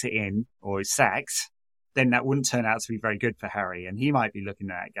jacks it in or is sacked, then that wouldn't turn out to be very good for Harry. And he might be looking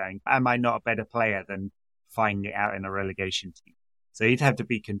at it going, am I not a better player than finding it out in a relegation team? So he'd have to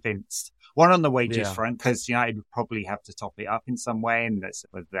be convinced. One, on the wages front, because United would probably have to top it up in some way, and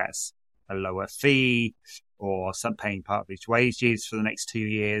whether that's a lower fee or some paying part of his wages for the next 2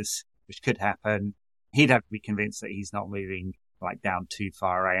 years, which could happen. He'd have to be convinced that he's not moving like down too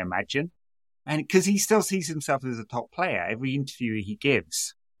far, I imagine. And because he still sees himself as a top player, every interview he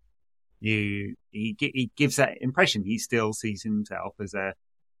gives, he gives that impression. He still sees himself as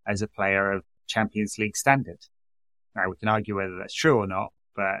a player of Champions League standard. Now we can argue whether that's true or not,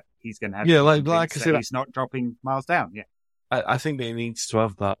 but he's going to have like I said, he's not dropping miles down. Yeah, I think that he needs to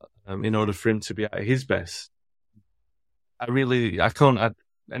have that in order for him to be at his best. I can't add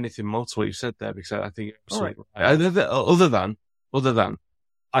anything more to what you said there, because I think you're absolutely right. Other than,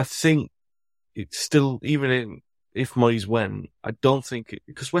 I think it's still, if Moyes went, I don't think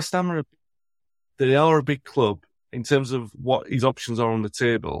because West Ham they are a big club in terms of what his options are on the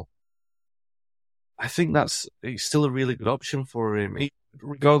table. I think it's still a really good option for him,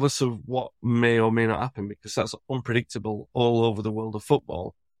 regardless of what may or may not happen, because that's unpredictable all over the world of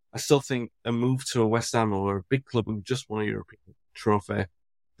football. I still think a move to a West Ham or a big club who just won a European trophy,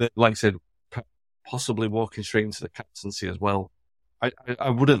 that, like I said, possibly walking straight into the captaincy as well. I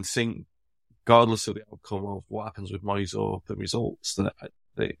wouldn't think, regardless of the outcome of what happens with Moyes or the results, that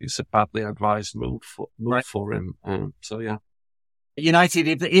it's a badly advised move for him. So yeah,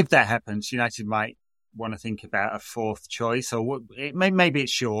 United, if that happens, United might want to think about a fourth choice, or maybe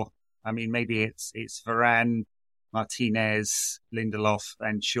it's Shaw. I mean, maybe it's Varane, Martinez, Lindelof,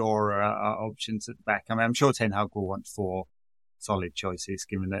 and Shaw are options at the back. I mean, I'm sure Ten Hag will want 4 solid choices,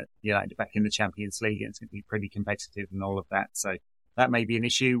 given that United are back in the Champions League and it's going to be pretty competitive and all of that. So that may be an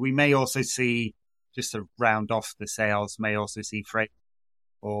issue. We may also see, just to round off the sales, Fred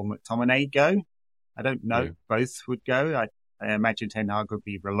or McTominay go. I don't know. Yeah. Both would go. I imagine Ten Hag would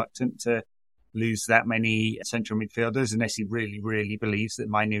be reluctant to lose that many central midfielders unless he really, really believes that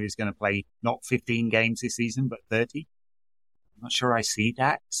Mainoo is going to play not 15 games this season, but 30. I'm not sure I see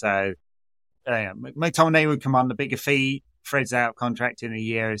that. So McTominay would command the bigger fee. Fred's out contract in a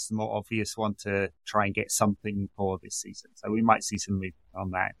year is the more obvious one to try and get something for this season. So we might see some movement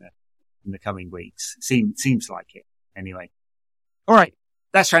on that in the coming weeks. Seems like it anyway. All right.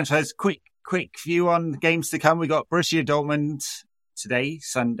 That's transfers. Quick view on the games to come. We got Borussia Dortmund today,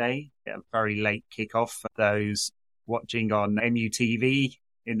 Sunday, a very late kickoff for those watching on MUTV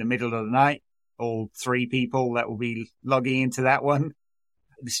in the middle of the night. All 3 people that will be logging into that one.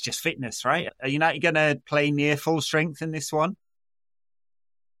 This is just fitness, right? Are United going to play near full strength in this one?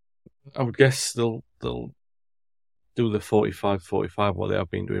 I would guess they'll do the 45, what they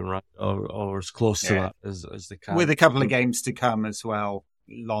have been doing, right? Or as close to that as they can. With a couple of games to come as well.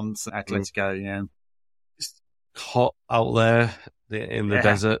 Lens, Atletico, yeah. It's hot out there in the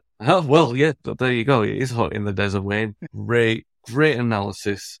desert. Oh, well, yeah, there you go. It is hot in the desert, Wayne. Great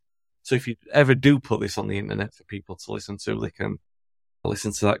analysis. So if you ever do put this on the internet for people to listen to, they can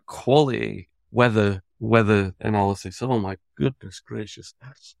listen to that quality weather analysis. Oh my goodness gracious.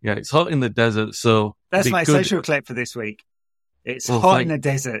 Yeah, it's hot in the desert, so that's my social clip for this week. It's hot in the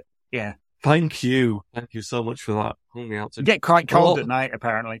desert. Yeah. Thank you so much for that. Me out to get quite cold at night,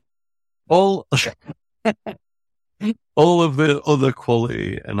 apparently. All of the other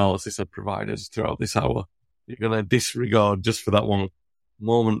quality analysis I've provided throughout this hour, you're going to disregard just for that one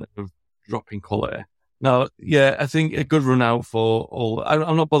moment of dropping quality. Now, yeah, I think a good run out for all.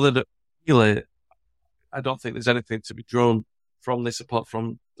 I'm not bothered at really. I don't think there's anything to be drawn from this apart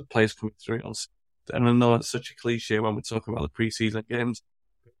from the players coming through it. And I know it's such a cliche when we're talking about the pre-season games.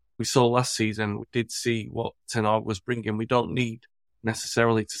 We saw last season, we did see what Ten Hag was bringing. We don't need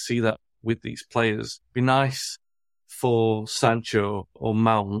necessarily to see that with these players. It'd be nice for Sancho or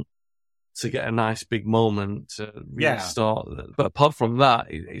Mount to get a nice big moment to really start. But apart from that,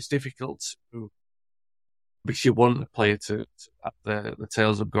 it's difficult to, because you want a player to have the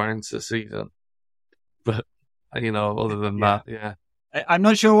tails up going into the season. But, other than that, yeah. I'm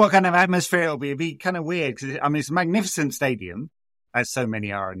not sure what kind of atmosphere it'll be. It'd be kind of weird because, it's a magnificent stadium, as so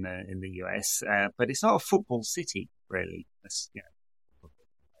many are in the US, but it's not a football city, really.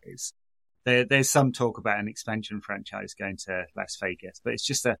 There's some talk about an expansion franchise going to Las Vegas, but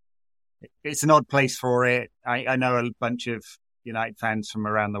it's an odd place for it. I know a bunch of United fans from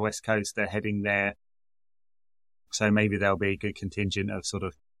around the West Coast, they're heading there. So maybe there'll be a good contingent of sort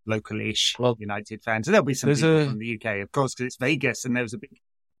of local-ish United fans. And there'll be some people from the UK, of course, because it's Vegas and there was a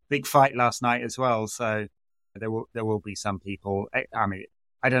big fight last night as well. So there will be some people. I mean,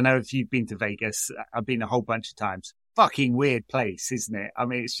 I don't know if you've been to Vegas. I've been a whole bunch of times. Fucking weird place, isn't it? I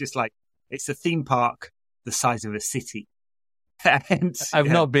mean, it's just like, it's a theme park the size of a city. And I've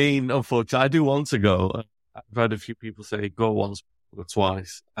not been, unfortunately. I do want to go. I've had a few people say go once or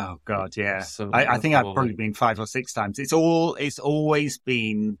twice. Oh God, yeah. So I think I've probably been 5 or 6 times. It's always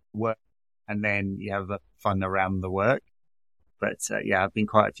been work, and then you have the fun around the work. But I've been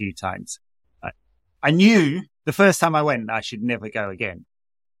quite a few times. I knew the first time I went I should never go again.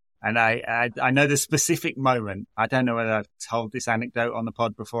 And I know the specific moment. I don't know whether I've told this anecdote on the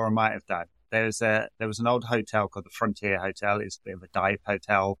pod before. I might have done. There was an old hotel called the Frontier Hotel. It's a bit of a dive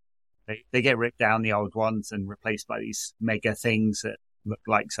hotel. They get ripped down, the old ones, and replaced by these mega things that look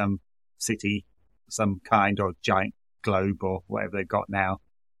like some city, some kind, or giant globe or whatever they've got now.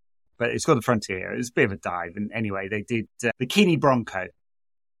 But it's called the Frontier. It was a bit of a dive. And anyway, they did Bikini Bronco.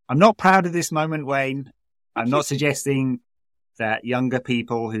 I'm not proud of this moment, Wayne. I'm not suggesting that younger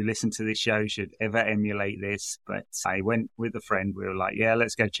people who listen to this show should ever emulate this. But I went with a friend. We were like, yeah,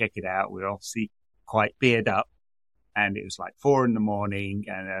 let's go check it out. We were obviously quite beard up. And it was like 4 a.m. and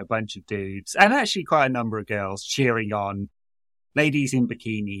a bunch of dudes and actually quite a number of girls cheering on ladies in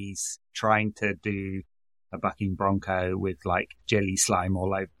bikinis trying to do a bucking bronco with like jelly slime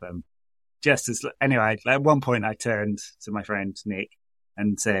all over them. Anyway, at one point I turned to my friend Nick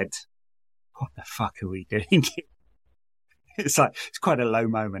and said, what the fuck are we doing? It's quite a low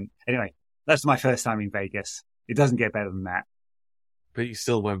moment. Anyway, that's my first time in Vegas. It doesn't get better than that. But you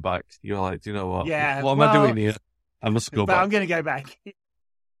still went back. You were like, do you know what? Yeah. What am I doing here? I must go back. I'm going to go back.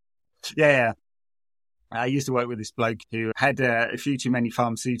 Yeah. I used to work with this bloke who had a few too many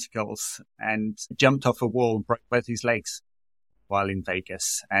pharmaceuticals and jumped off a wall and broke both his legs while in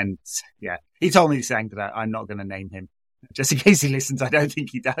Vegas. And yeah, he told me this anecdote. I'm not going to name him. Just in case he listens, I don't think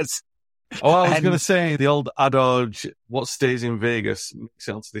he does. Oh, I was going to say the old adage, what stays in Vegas makes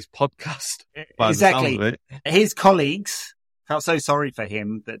it onto this podcast. Exactly. His colleagues felt so sorry for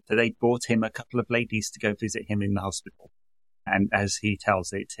him that they brought him a couple of ladies to go visit him in the hospital. And as he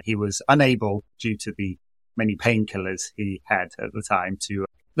tells it, he was unable, due to the many painkillers he had at the time, to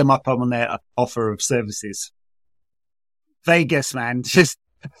them up on their offer of services. Vegas, man, just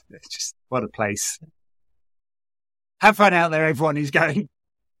what a place. Have fun out there, everyone who's going.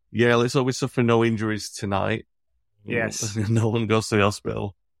 Yeah, let's hope we suffer no injuries tonight. Yes. No one goes to the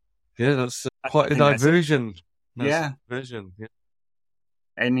hospital. Yeah, that's quite a diversion. Diversion, yeah.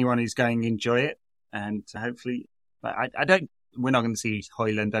 Anyone who's going, enjoy it. And hopefully, we're not going to see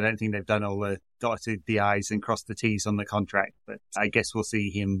Højlund. I don't think they've done all the dotted the I's and crossed the T's on the contract. But I guess we'll see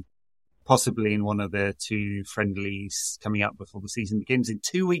him possibly in one of the 2 friendlies coming up before the season begins in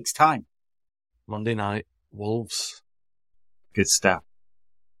 2 weeks' time. Monday night, Wolves. Good stuff.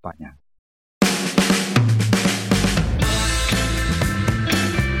 Bye now.